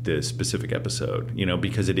the specific episode,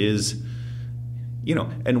 because it is,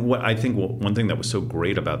 and what I think one thing that was so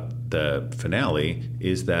great about the finale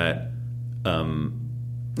is that,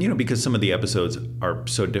 because some of the episodes are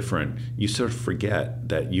so different, you sort of forget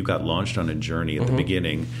that you got launched on a journey at the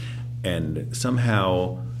beginning, and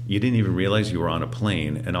somehow you didn't even realize you were on a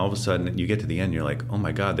plane, and all of a sudden you get to the end, you're like, oh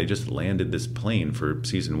my God, they just landed this plane for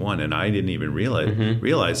season 1, and I didn't even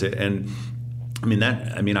realize it. And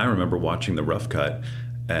I remember watching the rough cut,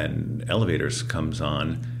 and Elevators comes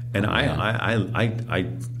on, and I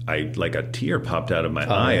like a tear popped out of my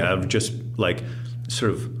eye of just like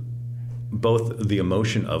sort of both the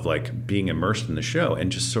emotion of like being immersed in the show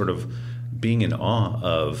and just sort of being in awe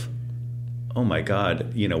of, oh my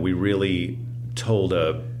God, we really told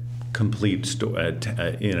a complete story.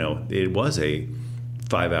 It was a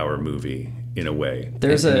 5-hour movie in a way.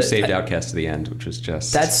 You saved Outcast to the end, which was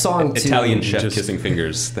just that song too, Italian chef kissing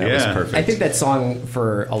fingers. That was perfect. I think that song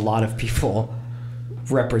for a lot of people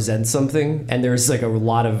represents something, and there's like a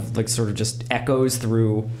lot of like sort of just echoes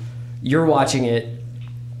through. You're watching it.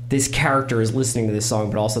 This character is listening to this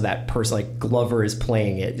song, but also that person, like Glover, is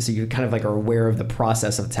playing it. So you kind of like are aware of the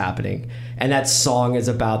process that's happening. And that song is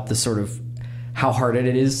about the sort of how hard it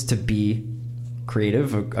is to be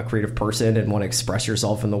creative, a creative person, and want to express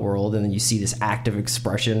yourself in the world. And then you see this active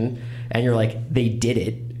expression, and you're like, they did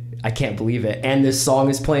it. I can't believe it. And this song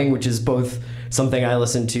is playing, which is both something I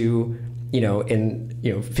listened to,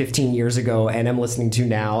 15 years ago, and I'm listening to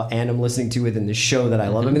now, and I'm listening to it in the show that I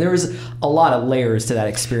love. I mean, there was a lot of layers to that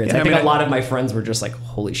experience. I think a lot of my friends were just like,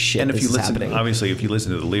 holy shit, and this is happening. Obviously, if you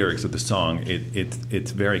listen to the lyrics of the song,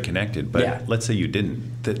 it's very connected. But let's say you didn't.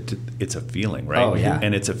 It's a feeling, right? Oh, yeah.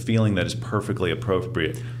 And it's a feeling that is perfectly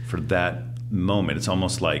appropriate for that moment. It's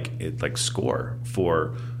almost like score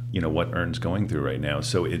for what Ern's going through right now.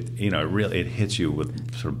 So it hits you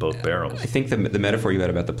with sort of both barrels. I think the metaphor you had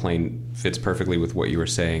about the plane fits perfectly with what you were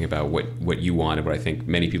saying about what you want and what I think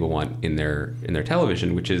many people want in their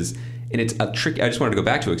television, which is, and it's a trick. I just wanted to go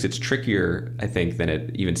back to it because it's trickier, I think, than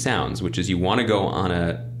it even sounds, which is you want to go on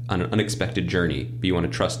an unexpected journey, but you want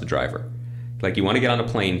to trust the driver. Like you want to get on a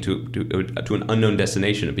plane to an unknown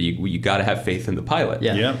destination, but you got to have faith in the pilot.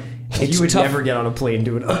 Yeah. You would never get on a plane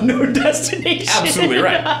to an unknown destination. Absolutely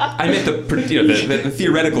right. I meant the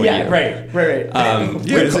theoretical. Yeah, right.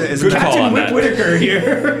 Good Captain call on that. Whitaker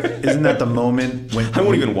here. Isn't that the moment when I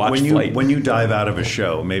won't even watch Flight. When you dive out of a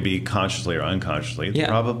show, maybe consciously or unconsciously, it's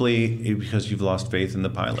probably because you've lost faith in the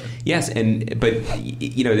pilot. Yes, but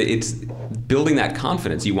it's building that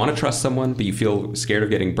confidence. You want to trust someone, but you feel scared of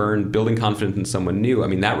getting burned. Building confidence in someone new. I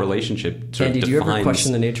mean, that relationship sort of defines. Andy, do you ever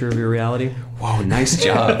question the nature of your reality? Whoa, nice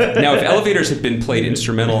job. Now, if Elevators had been played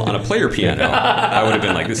instrumental on a player piano, I would have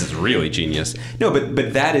been like, this is really genius. No,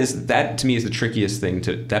 but that to me is the trickiest thing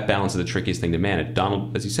that balance is the trickiest thing to manage.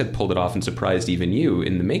 Donald, as you said, pulled it off and surprised even you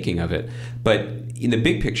in the making of it. But in the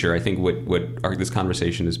big picture, I think what this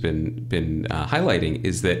conversation has been highlighting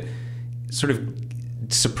is that sort of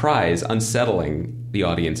surprise, unsettling the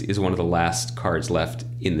audience is one of the last cards left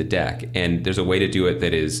in the deck. And there's a way to do it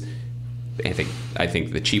that is, I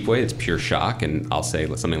think the cheap way, it's pure shock, and I'll say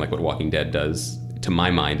something like what Walking Dead does, to my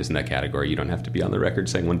mind, is in that category. You don't have to be on the record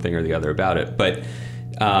saying one thing or the other about it. But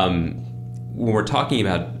when we're talking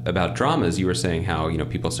about dramas, you were saying how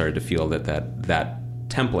people started to feel that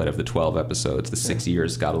template of the 12 episodes, the 6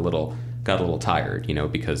 years, got a little tired,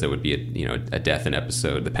 because there would be a death in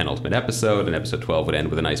the penultimate episode, and episode 12 would end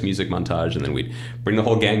with a nice music montage, and then we'd bring the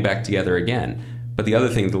whole gang back together again. But the other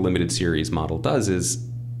thing the limited series model does is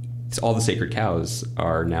all the sacred cows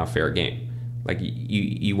are now fair game. Like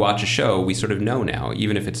you watch a show, we sort of know now,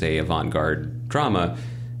 even if it's a avant-garde drama,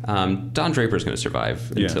 Don Draper's going to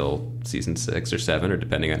survive until season 6 or 7, or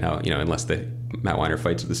depending on how, unless Matt Weiner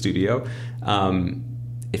fights with the studio.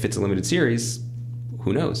 If it's a limited series,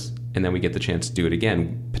 who knows? And then we get the chance to do it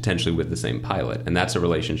again, potentially with the same pilot. And that's a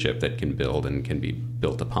relationship that can build and can be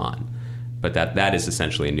built upon. But that is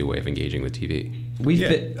essentially a new way of engaging with TV.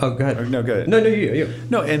 Oh, go ahead. No, go ahead. No, you.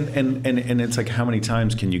 No, and it's like, how many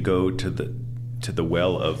times can you go to the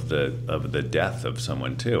well of the death of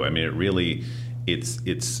someone too? I mean, it really,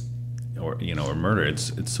 or murder.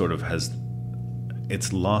 It's sort of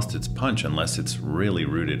it's lost its punch unless it's really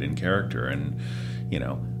rooted in character. And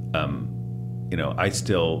I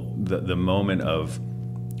still the moment of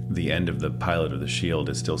the end of the pilot of The Shield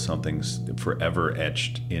is still something forever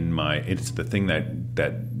etched in my. It's the thing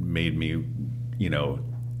that made me,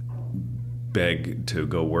 beg to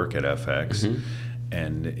go work at FX,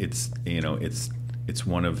 and it's it's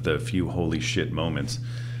one of the few holy shit moments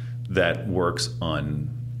that works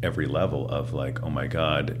on every level of like, oh my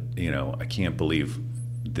God, I can't believe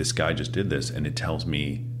this guy just did this, and it tells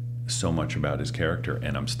me so much about his character,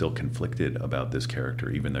 and I'm still conflicted about this character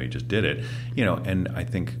even though he just did it. And I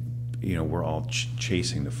think we're all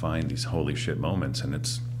chasing to find these holy shit moments, and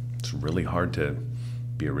it's really hard to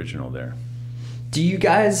be original there. Do you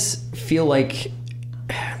guys feel like,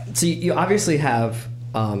 so you obviously have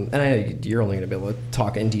and I know you're only going to be able to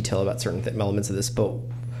talk in detail about certain elements of this, but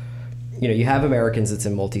you have Americans that's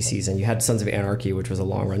in multi-season. You had Sons of Anarchy, which was a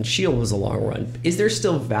long run. S.H.I.E.L.D. was a long run. Is there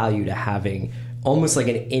still value to having almost like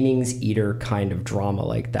an innings eater kind of drama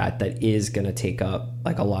like that is going to take up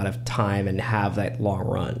like a lot of time and have that long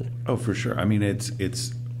run? Oh, for sure. I mean, it's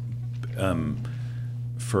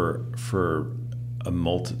for a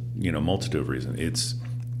multitude of reasons. It's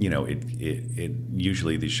it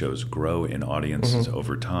usually these shows grow in audiences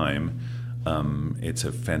over time. It's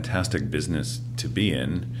a fantastic business to be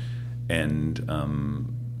in, and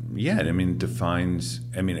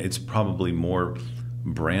it's probably more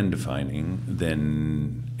brand defining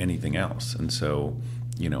than anything else, and so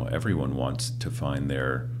everyone wants to find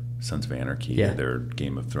their Sons of Anarchy or their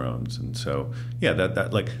Game of Thrones, and so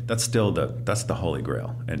that's still that's the holy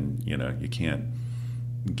grail, and you can't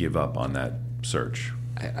give up on that search.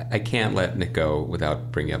 I can't let Nick go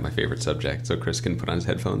without bringing up my favorite subject, so Chris can put on his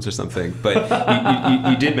headphones or something. But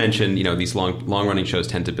you did mention, these long-running shows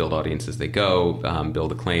tend to build audience as they go,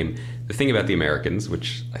 build acclaim. The thing about The Americans,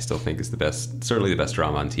 which I still think is certainly the best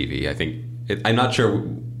drama on TV, I'm not sure,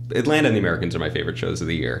 Atlanta and The Americans are my favorite shows of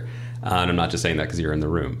the year. And I'm not just saying that because you're in the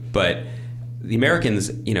room. But The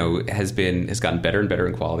Americans, has gotten better and better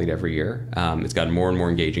in quality every year. It's gotten more and more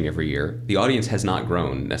engaging every year. The audience has not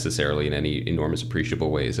grown necessarily in any enormous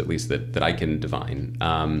appreciable ways, at least that I can divine.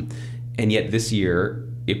 And yet this year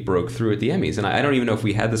it broke through at the Emmys. And I don't even know if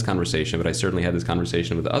we had this conversation, but I certainly had this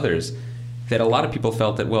conversation with others, that a lot of people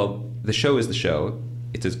felt that, well, the show is the show.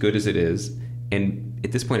 It's as good as it is. And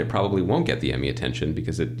at this point, it probably won't get the Emmy attention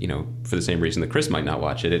because it, for the same reason that Chris might not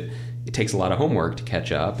watch it, it takes a lot of homework to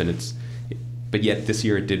catch up, and but yet this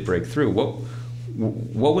year it did break through.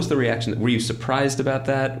 What was the reaction? Were you surprised about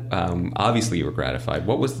that? Obviously you were gratified.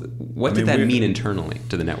 What did that mean internally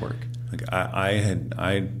to the network? Like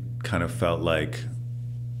I kind of felt like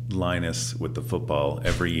Linus with the football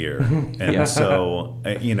every year, and so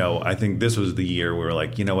I think this was the year we were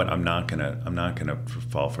like, you know what, I'm not gonna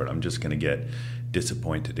fall for it. I'm just gonna get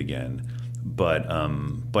disappointed again.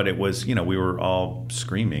 But it was, we were all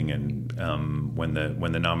screaming, and when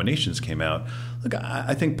the nominations came out, look,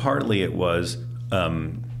 I think partly it was, I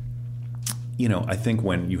think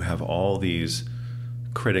when you have all these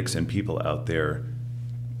critics and people out there,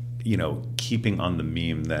 keeping on the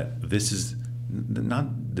meme that this is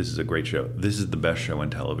a great show, this is the best show on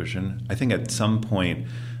television. I think at some point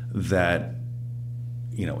that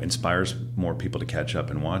inspires more people to catch up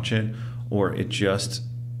and watch it, or it just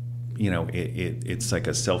it's like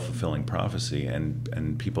a self-fulfilling prophecy,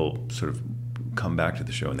 and people sort of come back to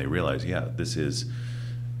the show and they realize, this is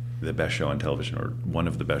the best show on television, or one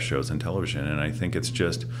of the best shows on television. And I think it's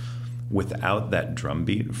just without that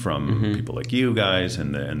drumbeat from people like you guys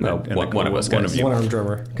and one of us guys, one-armed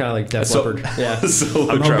drummer, kind of like Def Leppard.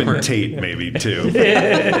 I'm hoping Tate maybe too.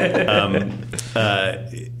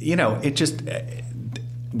 It just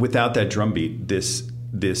without that drumbeat, this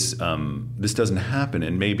doesn't happen.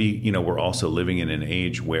 And maybe we're also living in an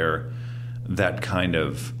age where that kind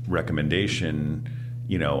of recommendation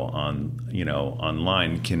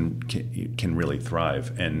online can really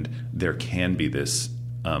thrive, and there can be this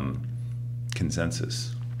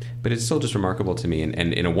consensus. But it's still just remarkable to me, and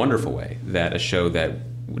in a wonderful way, that a show that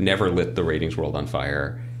never lit the ratings world on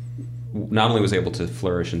fire not only was able to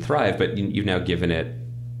flourish and thrive, but you've now given it.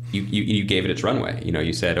 You gave it its runway.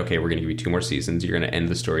 You said, okay, we're going to give you 2 more seasons. You're going to end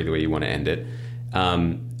the story the way you want to end it,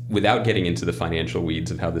 without getting into the financial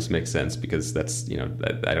weeds of how this makes sense, because that's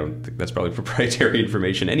I don't think that's probably proprietary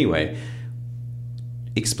information anyway.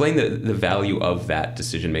 Explain the value of that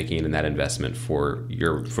decision making and that investment from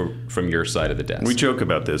your side of the desk. We joke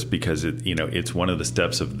about this because it's one of the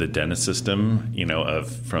steps of the Dennis system,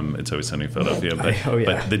 from It's Always Sunny in Philadelphia.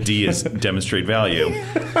 But the D is demonstrate value,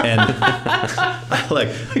 and I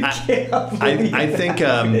think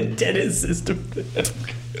the Dennis system.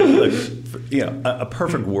 Look, a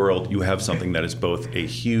perfect world, you have something that is both a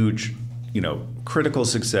huge critical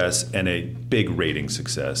success and a big rating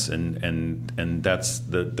success, and that's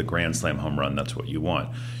the grand slam home run. That's what you want.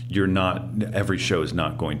 Every show is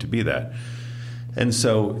not going to be that, and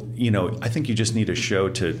so I think you just need a show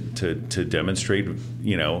to demonstrate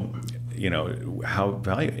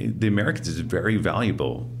the Americans is very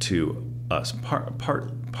valuable to us.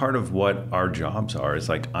 Part of what our jobs are is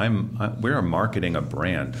like we're marketing a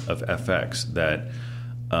brand of FX that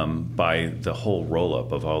by the whole roll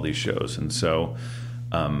up of all these shows, and so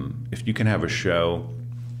if you can have a show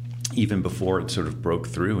even before it sort of broke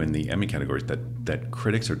through in the Emmy categories that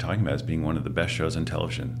critics are talking about as being one of the best shows on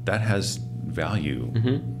television, that has value.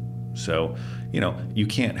 Mm-hmm. So you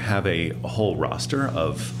can't have a whole roster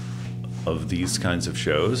of these kinds of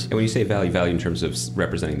shows. And when you say value in terms of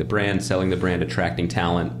representing the brand, selling the brand, attracting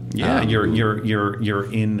talent. Yeah,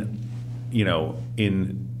 you're in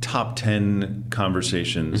top 10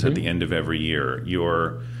 conversations mm-hmm. at the end of every year.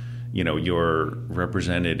 You're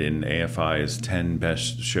represented in AFI's 10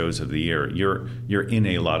 best shows of the year. You're in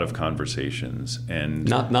a lot of conversations, and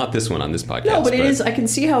not this one on this podcast. No, but it is. I can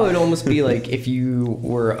see how it would almost be like if you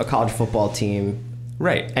were a college football team,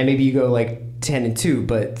 right? And maybe you go like 10-2,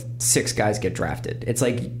 but 6 guys get drafted. It's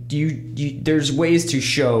like you there's ways to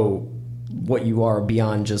show what you are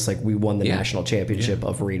beyond just like we won the national championship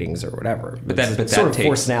of ratings or whatever. But that sort of takes,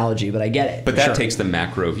 forced analogy, but I get it. But that takes the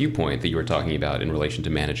macro viewpoint that you were talking about in relation to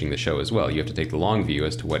managing the show as well. You have to take the long view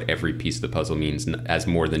as to what every piece of the puzzle means as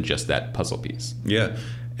more than just that puzzle piece. Yeah,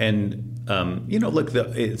 and look,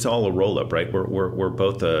 it's all a roll up, right? We're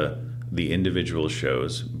both the individual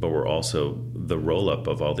shows, but we're also the roll up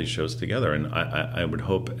of all these shows together. And I would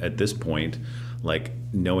hope at this point, like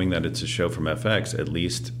knowing that it's a show from FX, at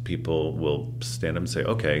least people will stand up and say,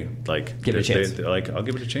 okay, like give it a chance. I'll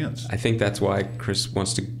give it a chance. I think that's why Chris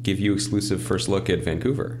wants to give you exclusive first look at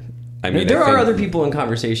Vancouver. I mean, there are other people in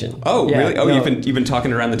conversation. Oh, yeah, really? Oh, no. You've been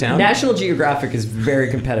talking around the town? National Geographic is very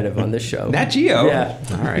competitive on this show. Nat Geo? Yeah.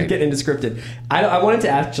 All right. Getting into scripted. I wanted to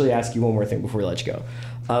actually ask you one more thing before we let you go.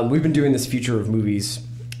 We've been doing this Future of Movies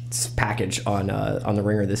package on The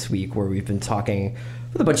Ringer this week, where we've been talking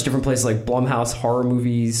with a bunch of different places like Blumhouse horror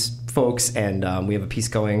movies folks, and we have a piece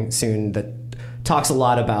going soon that talks a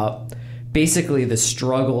lot about basically the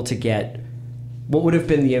struggle to get what would have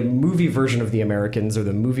been the movie version of The Americans or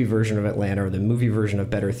the movie version of Atlanta or the movie version of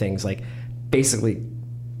Better Things, like basically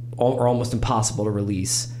are almost impossible to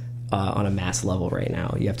release on a mass level right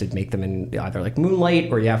now. You have to make them in either like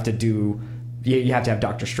Moonlight, or you have to have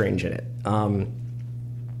Doctor Strange in it. I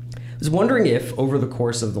was wondering if over the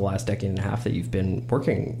course of the last decade and a half that you've been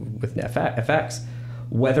working with FX,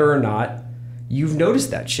 whether or not you've noticed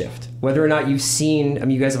that shift, whether or not you've seen, I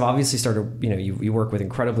mean, you guys have obviously started, you work with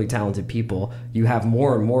incredibly talented people. You have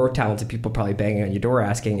more and more talented people probably banging on your door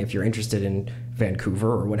asking if you're interested in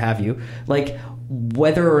Vancouver or what have you. Like,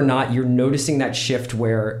 whether or not you're noticing that shift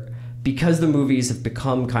where, because the movies have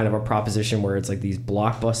become kind of a proposition where it's like these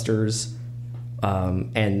blockbusters,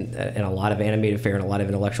 and a lot of animated fare and a lot of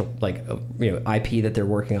intellectual IP that they're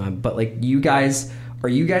working on, but like are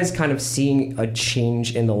you guys kind of seeing a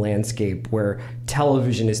change in the landscape where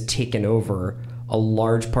television has taken over a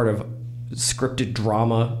large part of scripted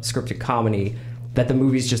drama, scripted comedy that the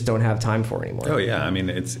movies just don't have time for anymore? Oh yeah, I mean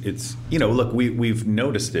it's look, we've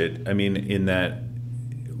noticed it. I mean, in that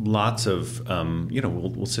lots of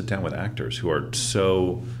we'll sit down with actors who are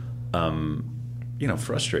so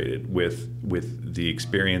frustrated with the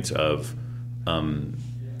experience of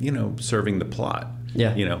serving the plot.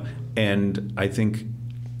 Yeah. And I think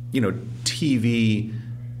TV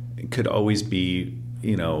could always be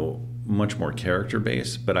much more character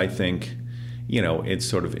based, but I think it's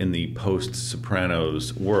sort of in the post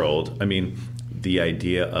Sopranos world. I mean, the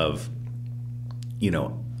idea of a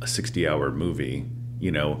 60-hour movie,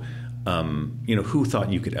 who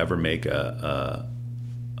thought you could ever make a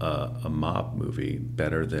mob movie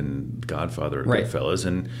better than Godfather or right. Goodfellas?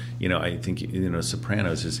 And I think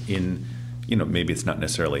Sopranos is in, maybe it's not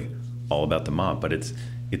necessarily all about the mob, but it's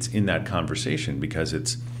in that conversation,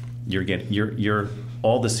 because you're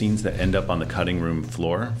all the scenes that end up on the cutting room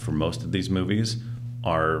floor for most of these movies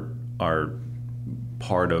are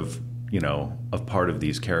part of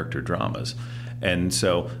these character dramas. And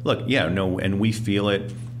so and we feel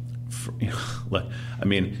it. Look, I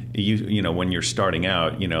mean, when you're starting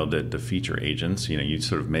out, the feature agents, you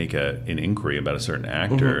sort of make an inquiry about a certain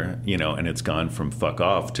actor, mm-hmm. And it's gone from fuck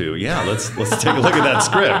off to let's take a look at that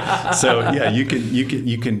script. So yeah, you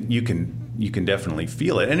can definitely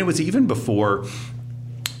feel it, and it was even before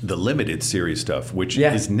the limited series stuff, which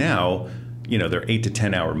is now, they're 8 to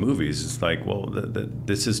 10 hour movies. It's like, well,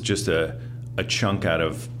 this is just a chunk out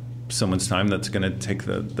of someone's time that's going to take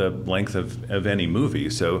the length of any movie,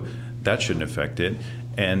 so that shouldn't affect it.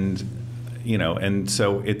 And and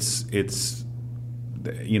so it's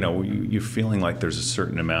you're feeling like there's a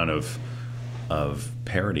certain amount of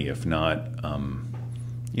parity, if not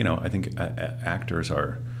I think actors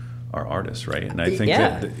are are artists, right? And I think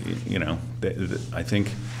I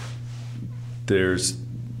think there's,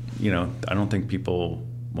 I don't think people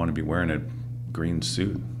want to be wearing a green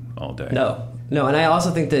suit all day. No, and I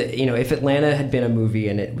also think that, if Atlanta had been a movie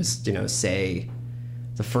and it was, say,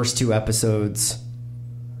 the first 2 episodes,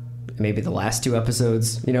 maybe the last 2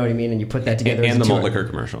 episodes, you know what I mean? And you put that together. And the malt liquor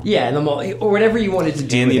commercial. Yeah, and the malt, or whatever you wanted to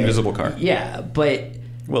do. And the invisible car. Yeah, but...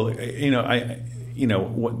 Well,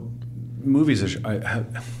 what movies are,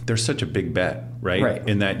 they're such a big bet, right?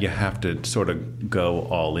 In that you have to sort of go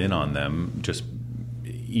all in on them, just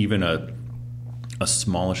even a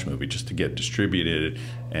smallish movie just to get distributed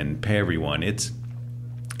and pay everyone. It's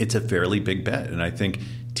a fairly big bet, and I think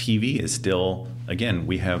TV is still, again,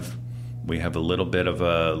 we have a little bit of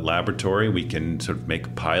a laboratory. We can sort of make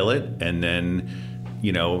a pilot and then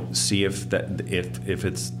see if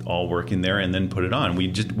it's all working there, and then put it on.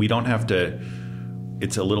 We don't have to.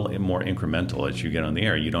 It's a little more incremental as you get on the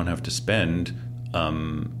air. You don't have to spend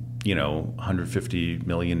 $150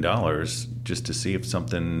 million just to see if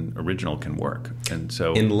something original can work. And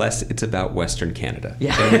so, unless it's about Western Canada,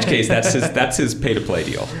 in which case that's his pay to play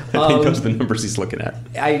deal. I think those are the numbers he's looking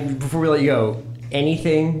at. Before we let you go,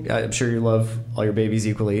 anything? I'm sure you love All Your Babies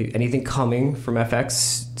equally. Anything coming from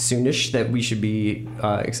FX soonish that we should be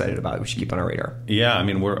excited about? We should keep on our radar. Yeah, I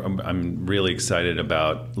mean, I'm really excited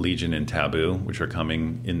about Legion and Taboo, which are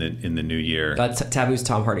coming in the new year. Taboo's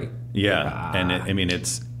Tom Hardy. Yeah, and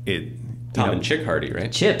it's Tom and Chick Hardy,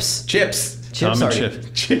 right? Chips Tom Hardy.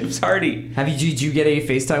 and Chips Hardy. Did you get a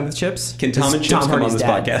FaceTime with Chips? Can Tom and Chips come on this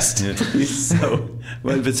dad. podcast?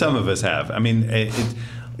 But some of us have. I mean,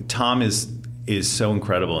 Tom is so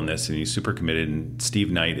incredible in this, and he's super committed. And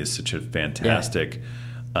Steve Knight is such a fantastic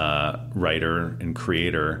writer and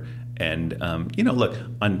creator. And look,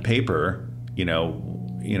 on paper,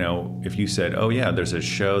 if you said, "Oh yeah, there's a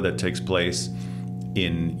show that takes place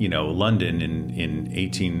in London in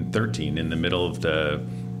 1813, in the middle of the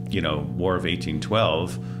War of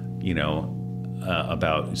 1812,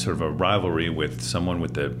 about sort of a rivalry with someone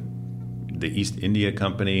with the East India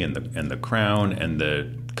Company and the Crown and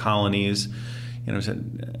the colonies." I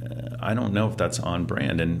said, I don't know if that's on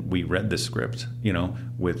brand. And we read the script,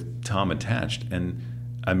 with Tom attached, and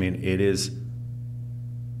I mean, it is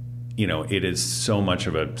so much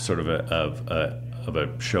of a sort of a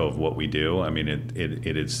show of what we do. I mean,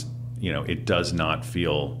 it is, it does not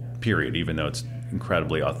feel period, even though it's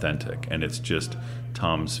incredibly authentic, and it's just,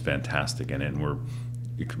 Tom's fantastic in it, and we're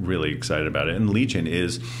really excited about it. And Legion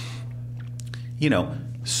is,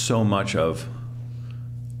 so much of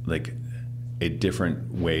like a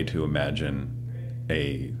different way to imagine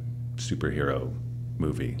a superhero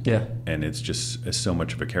movie. Yeah. And it's just so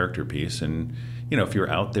much of a character piece. And, if you're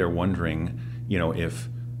out there wondering, if,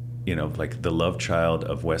 like the love child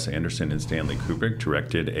of Wes Anderson and Stanley Kubrick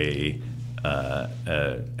directed a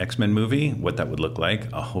X-Men movie, what that would look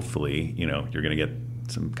like, hopefully, you're going to get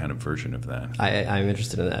some kind of version of that. I'm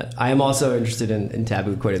interested in that. I am also interested in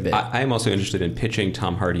Taboo quite a bit. I am also interested in pitching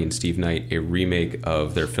Tom Hardy and Steve Knight a remake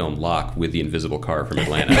of their film Locke with the invisible car from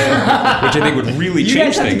Atlanta, which I think would really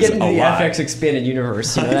change things a lot. You guys have to get into the FX expanded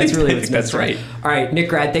universe. That's really what's that's right. All right, Nick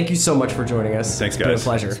Grad, thank you so much for joining us. Thanks, guys. It's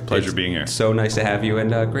been a pleasure. It's a pleasure being here. So nice to have you,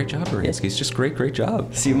 and great job, Marinsky. It's just great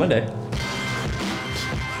job. See you Monday.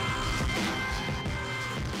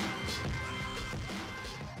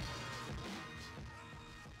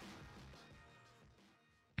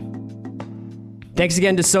 Thanks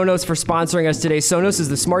again to Sonos for sponsoring us today. Sonos is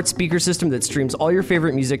the smart speaker system that streams all your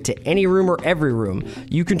favorite music to any room or every room.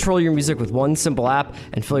 You control your music with one simple app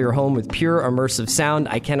and fill your home with pure immersive sound.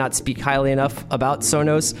 I cannot speak highly enough about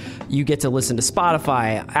Sonos. You get to listen to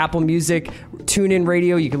Spotify, Apple Music, TuneIn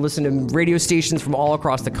Radio. You can listen to radio stations from all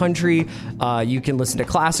across the country. You can listen to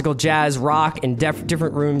classical, jazz, rock in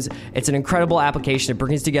different rooms. It's an incredible application. It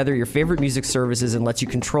brings together your favorite music services and lets you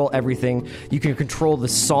control everything. You can control the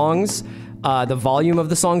songs, the volume of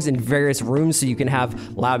the songs in various rooms, so you can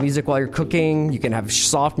have loud music while you're cooking. You can have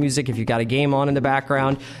soft music if you've got a game on in the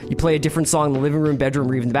background. You play a different song in the living room,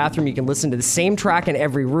 bedroom, or even the bathroom. You can listen to the same track in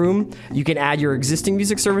every room. You can add your existing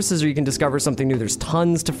music services, or you can discover something new. There's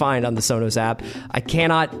tons to find on the Sonos app. I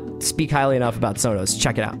cannot speak highly enough about Sonos.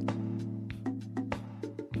 Check it out.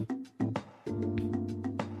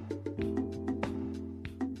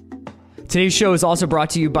 Today's show is also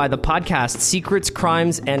brought to you by the podcast Secrets,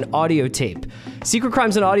 Crimes, and Audio Tape. Secret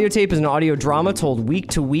Crimes and Audio Tape is an audio drama told week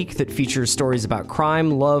to week that features stories about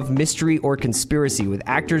crime, love, mystery, or conspiracy with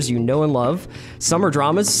actors you know and love. Some are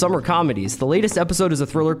dramas, some are comedies. The latest episode is a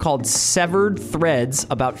thriller called Severed Threads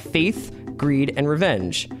about faith, greed, and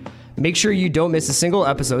revenge. Make sure you don't miss a single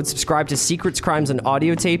episode. Subscribe to Secrets, Crimes, and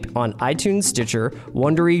Audio Tape on iTunes, Stitcher,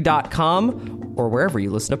 Wondery.com, or wherever you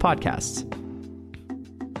listen to podcasts.